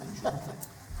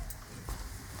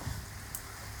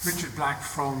 Richard Black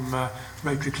from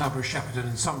Rotary Club of Shepperton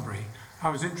and Sunbury. I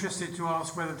was interested to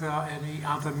ask whether there are any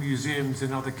other museums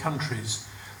in other countries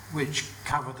which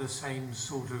cover the same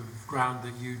sort of ground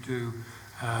that you do,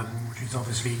 which is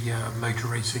obviously motor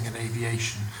racing and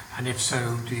aviation, and if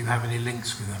so, do you have any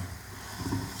links with them?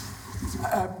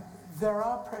 There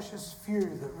are precious few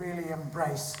that really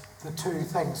embrace the two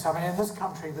things. I mean, in this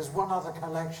country, there's one other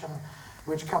collection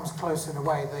which comes close in a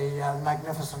way, the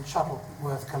magnificent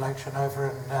Shuttleworth collection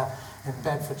over in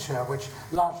Bedfordshire, which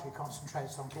largely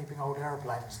concentrates on keeping old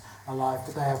aeroplanes alive,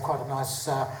 but they have quite a nice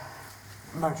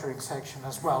motoring section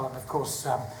as well. And of course,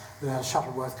 the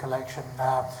Shuttleworth collection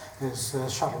is the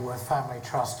Shuttleworth Family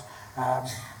Trust,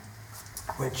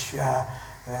 which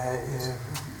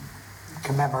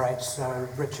commemorates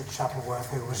Richard Shuttleworth,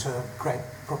 who was a great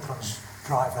Brooklands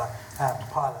driver and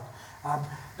pilot.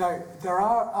 Now, there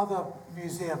are other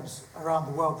museums around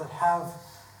the world that have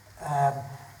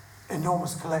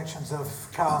enormous collections of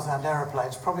cars and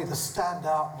aeroplanes. Probably the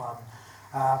standout one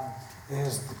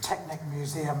is the Technik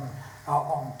Museum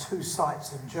on two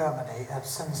sites in Germany, at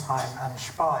Sinsheim and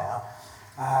Speyer.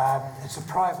 It's a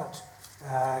private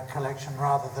collection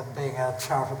rather than being a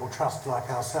charitable trust like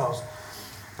ourselves.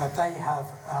 But they have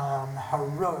a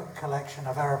heroic collection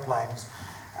of aeroplanes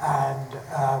and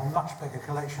a much bigger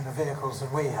collection of vehicles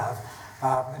than we have.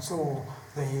 It's all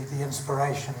the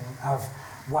inspiration of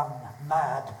one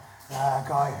mad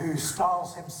guy who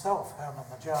styles himself Hermann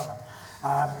the German.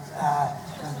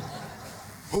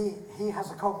 He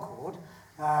has a Concorde,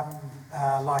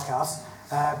 like us,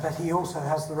 but he also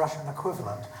has the Russian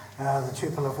equivalent, the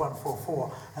Tupolev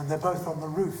 144, and they're both on the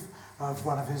roof of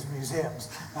one of his museums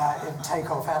in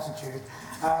take-off attitude.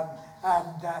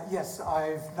 Yes,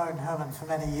 I've known Hermann for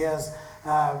many years.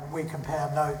 We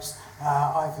compare notes.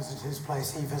 I visit his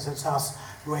place, he visits us.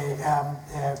 We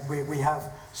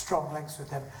have strong links with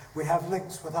him. We have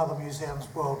links with other museums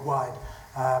worldwide.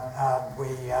 And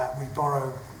we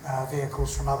borrow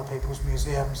vehicles from other people's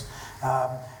museums.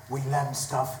 We lend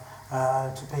stuff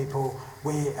to people.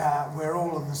 We're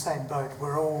all in the same boat.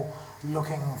 We're all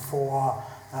looking for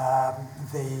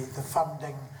the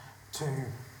funding to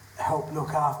help look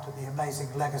after the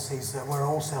amazing legacies that we're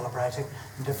all celebrating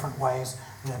in different ways,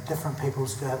 different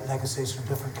people's legacies from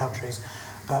different countries.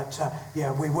 But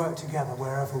yeah, we work together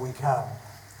wherever we can,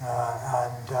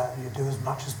 and you do as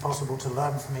much as possible to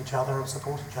learn from each other and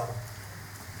support each other.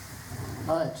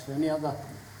 Right, any other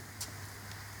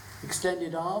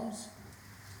extended arms?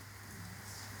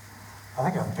 I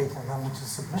think I've beaten them into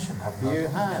submission, haven't I? You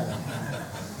have.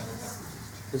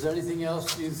 Is there anything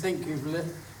else you think you've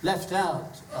left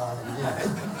out?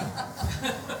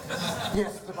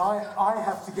 Yes, but I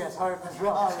have to get home as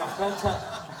well.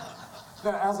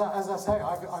 But as I say,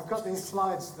 I've got these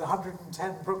slides, the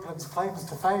 110 Brooklands claims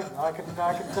to fame. I can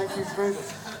take you through them,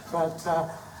 but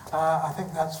I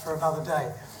think that's for another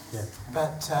day. Yeah.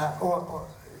 But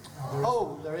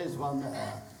there is one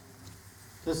there.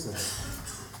 Just there.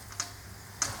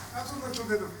 That's a little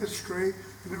bit of history,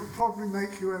 and it will probably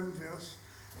make you envious,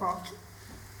 but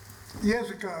years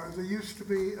ago there used to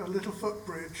be a little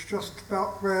footbridge just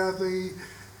about where the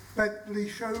Bentley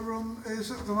showroom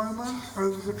is at the moment,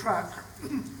 over the track.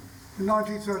 In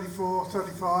 1934,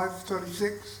 35,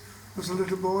 36, as a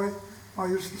little boy, I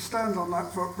used to stand on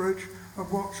that footbridge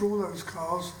and watch all those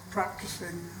cars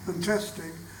practicing and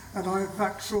testing. And I in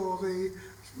fact saw the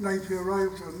Napier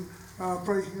Railton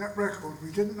breaking that record.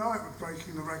 We didn't know it was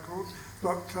breaking the record,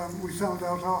 but we found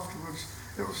out afterwards.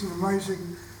 It was an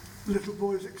amazing little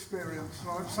boy's experience.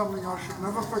 So it's something I should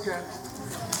never forget.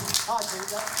 I think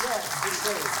that, yes,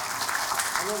 indeed.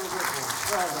 A little bit more.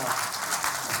 Well done.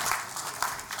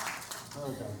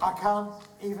 Well done. I can't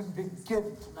even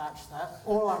begin to match that.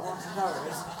 All I want to know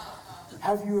is,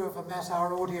 have you ever met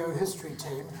our audio history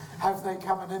team? Have they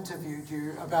come and interviewed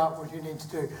you about what you need to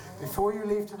do? Before you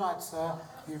leave tonight, sir,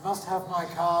 you must have my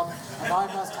card, and I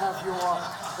must have your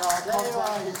contact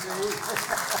details.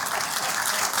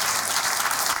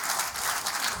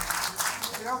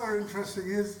 The other interesting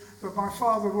is that my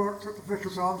father worked at the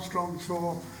Vickers Armstrong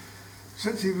tour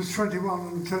since he was 21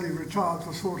 until he retired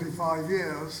for 45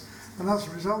 years. And as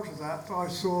a result of that, I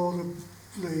saw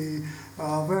the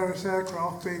various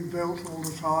aircraft being built all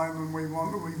the time, and we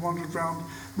wandered around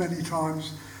many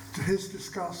times. To his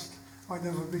disgust, I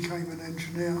never became an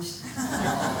engineer.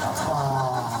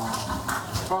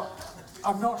 But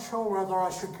I'm not sure whether I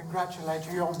should congratulate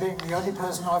you on being the only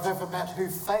person I've ever met who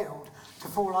failed to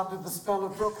fall under the spell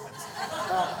of Brooklands.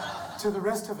 To the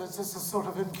rest of us, it's a sort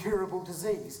of incurable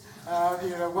disease.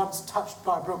 Once touched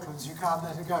by Brooklands, you can't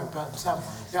let it go. But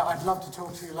yeah, I'd love to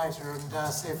talk to you later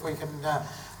and see if we can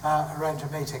arrange a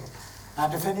meeting.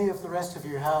 And if any of the rest of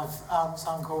you have aunts,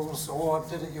 uncles, or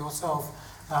did it yourself,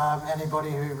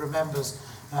 anybody who remembers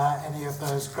any of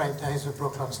those great days of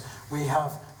Brooklands, we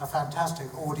have a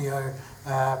fantastic audio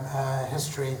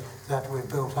history that we've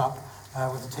built up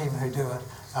with the team who do it,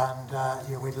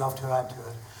 and we'd love to add to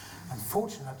it.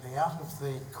 Unfortunately, out of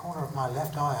the corner of my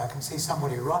left eye, I can see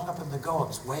somebody right up in the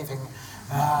gods waving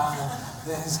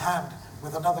his hand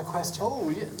with another question. Oh,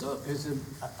 yeah, look, there's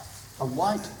a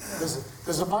white.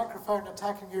 There's a microphone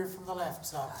attacking you from the left,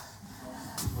 sir.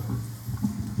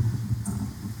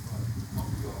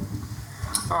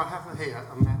 I have here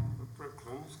a map of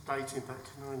Brooklands dating back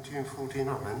to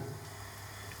 1949,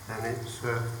 and it's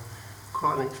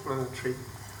quite an explanatory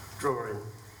drawing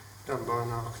done by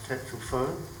an architectural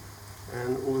firm,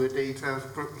 and all the details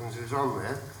of Brooklands is on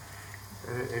there.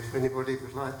 If anybody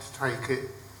would like to take it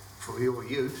for your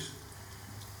use,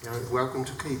 you're welcome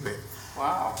to keep it.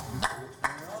 Wow.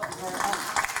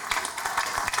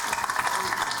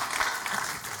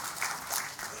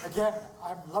 Again,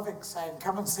 I'm loving saying,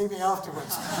 come and see me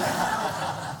afterwards.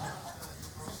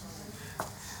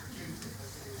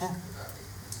 Yeah.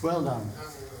 Well done.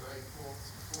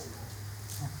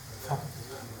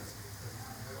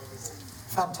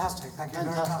 Fantastic, thank you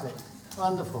very Fantastic. much.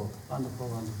 Wonderful, wonderful,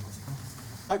 wonderful.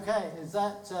 Okay, is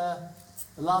that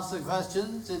the last of the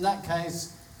questions? In that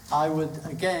case, I would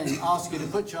again ask you to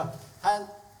put your hand...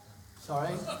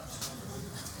 Sorry.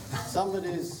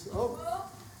 Somebody's... Oh.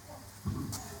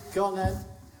 Go on then.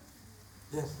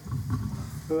 Yes.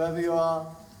 Whoever you are.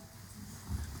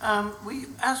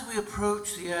 As we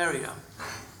approach the area,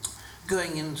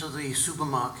 going into the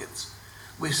supermarkets,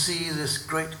 we see this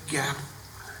great gap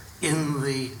in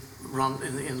the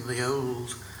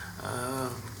old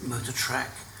motor track.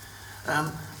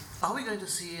 Are we going to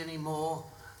see any more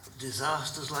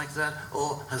disasters like that,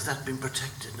 or has that been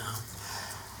protected now?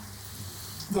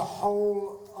 The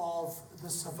whole of the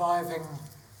surviving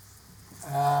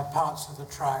parts of the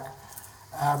track,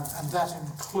 and that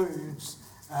includes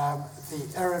the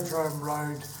aerodrome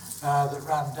road that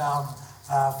ran down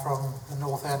from the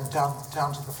north end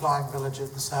down to the flying village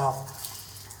at the south.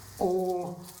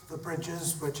 All the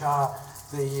bridges, which are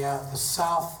the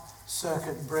South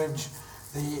Circuit Bridge,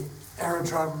 the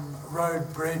Aerodrome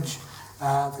Road Bridge,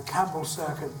 the Campbell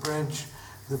Circuit Bridge,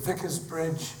 the Vickers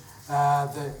Bridge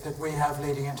that we have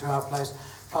leading into our place,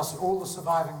 plus all the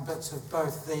surviving bits of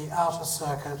both the outer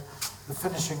circuit, the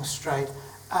finishing straight,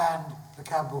 and the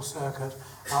Campbell Circuit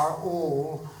are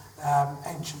all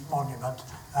ancient monument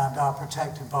and are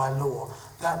protected by law.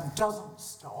 That doesn't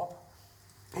stop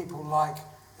people like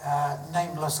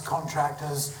nameless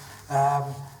contractors,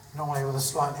 normally with a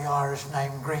slightly Irish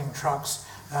name, Green Trucks,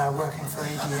 working for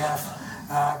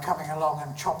EDF, coming along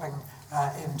and chopping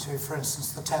into, for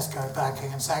instance, the Tesco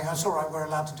banking and saying, oh, it's all right, we're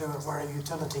allowed to do it, we're a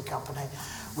utility company.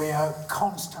 We are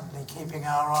constantly keeping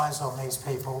our eyes on these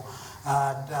people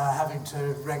and having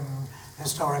to ring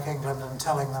Historic England and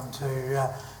telling them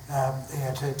to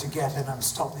get in and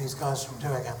stop these guys from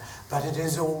doing it. But it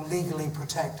is all legally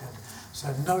protected,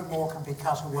 so no more can be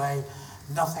cut away,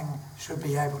 nothing should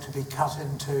be able to be cut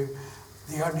into.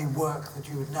 The only work that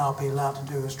you would now be allowed to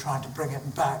do is trying to bring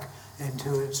it back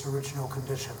into its original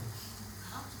condition.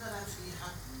 How did that actually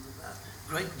happen? That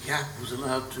great gap was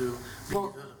allowed to be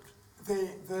developed?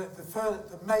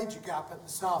 the major gap at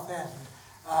the south end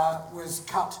was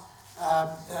cut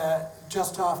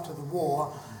just after the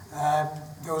war.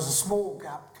 There was a small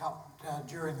gap cut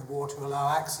during the war to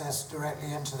allow access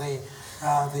directly into the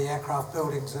aircraft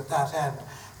buildings at that end.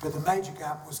 But the major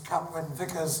gap was cut when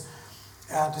Vickers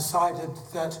decided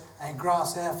that a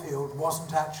grass airfield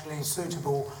wasn't actually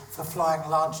suitable for flying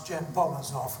large jet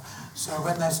bombers off. So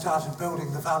when they started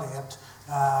building the Valiant,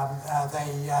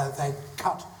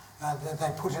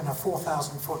 they put in a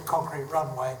 4,000-foot concrete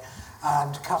runway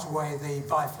and cut away the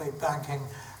Byfleet banking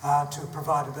to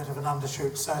provide a bit of an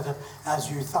undershoot, so that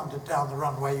as you thundered down the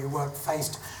runway, you weren't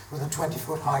faced with a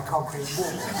 20-foot high concrete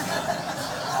wall.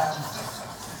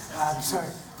 And so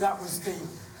that was the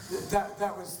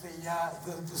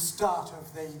start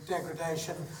of the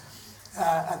degradation.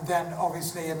 And then,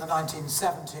 obviously, in the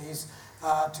 1970s,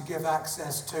 to give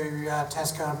access to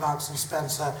Tesco and Marks and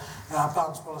Spencer,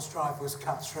 Barnes Wallace Drive was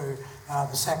cut through,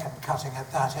 the second cutting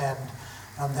at that end.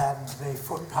 And then the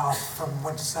footpath from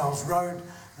Wintersells Road,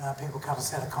 people cut a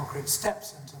set of concrete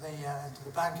steps into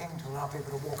the banking to allow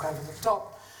people to walk over the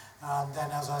top. And then,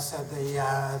 as I said, the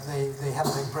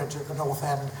Hemling Bridge at the north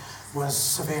end was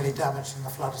severely damaged in the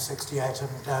flood of '68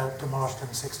 and demolished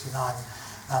in '69.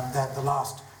 And then the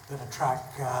last bit of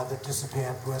track that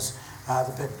disappeared was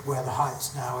the bit where the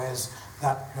Heights now is.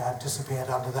 That disappeared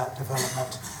under that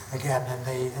development again in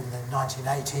the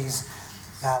 1980s.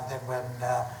 And then when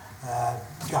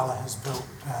Gullah has built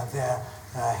their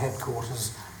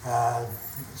headquarters,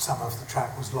 some of the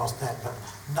track was lost then, but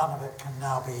none of it can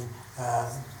now be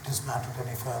dismantled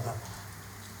any further.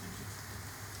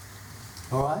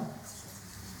 All right.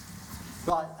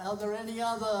 Right, are there any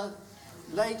other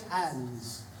late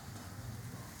hands?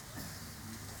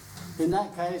 In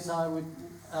that case, I would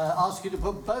ask you to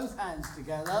put both hands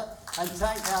together and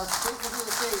thank our speaker for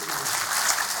this evening.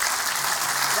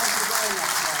 Thank you very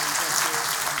much.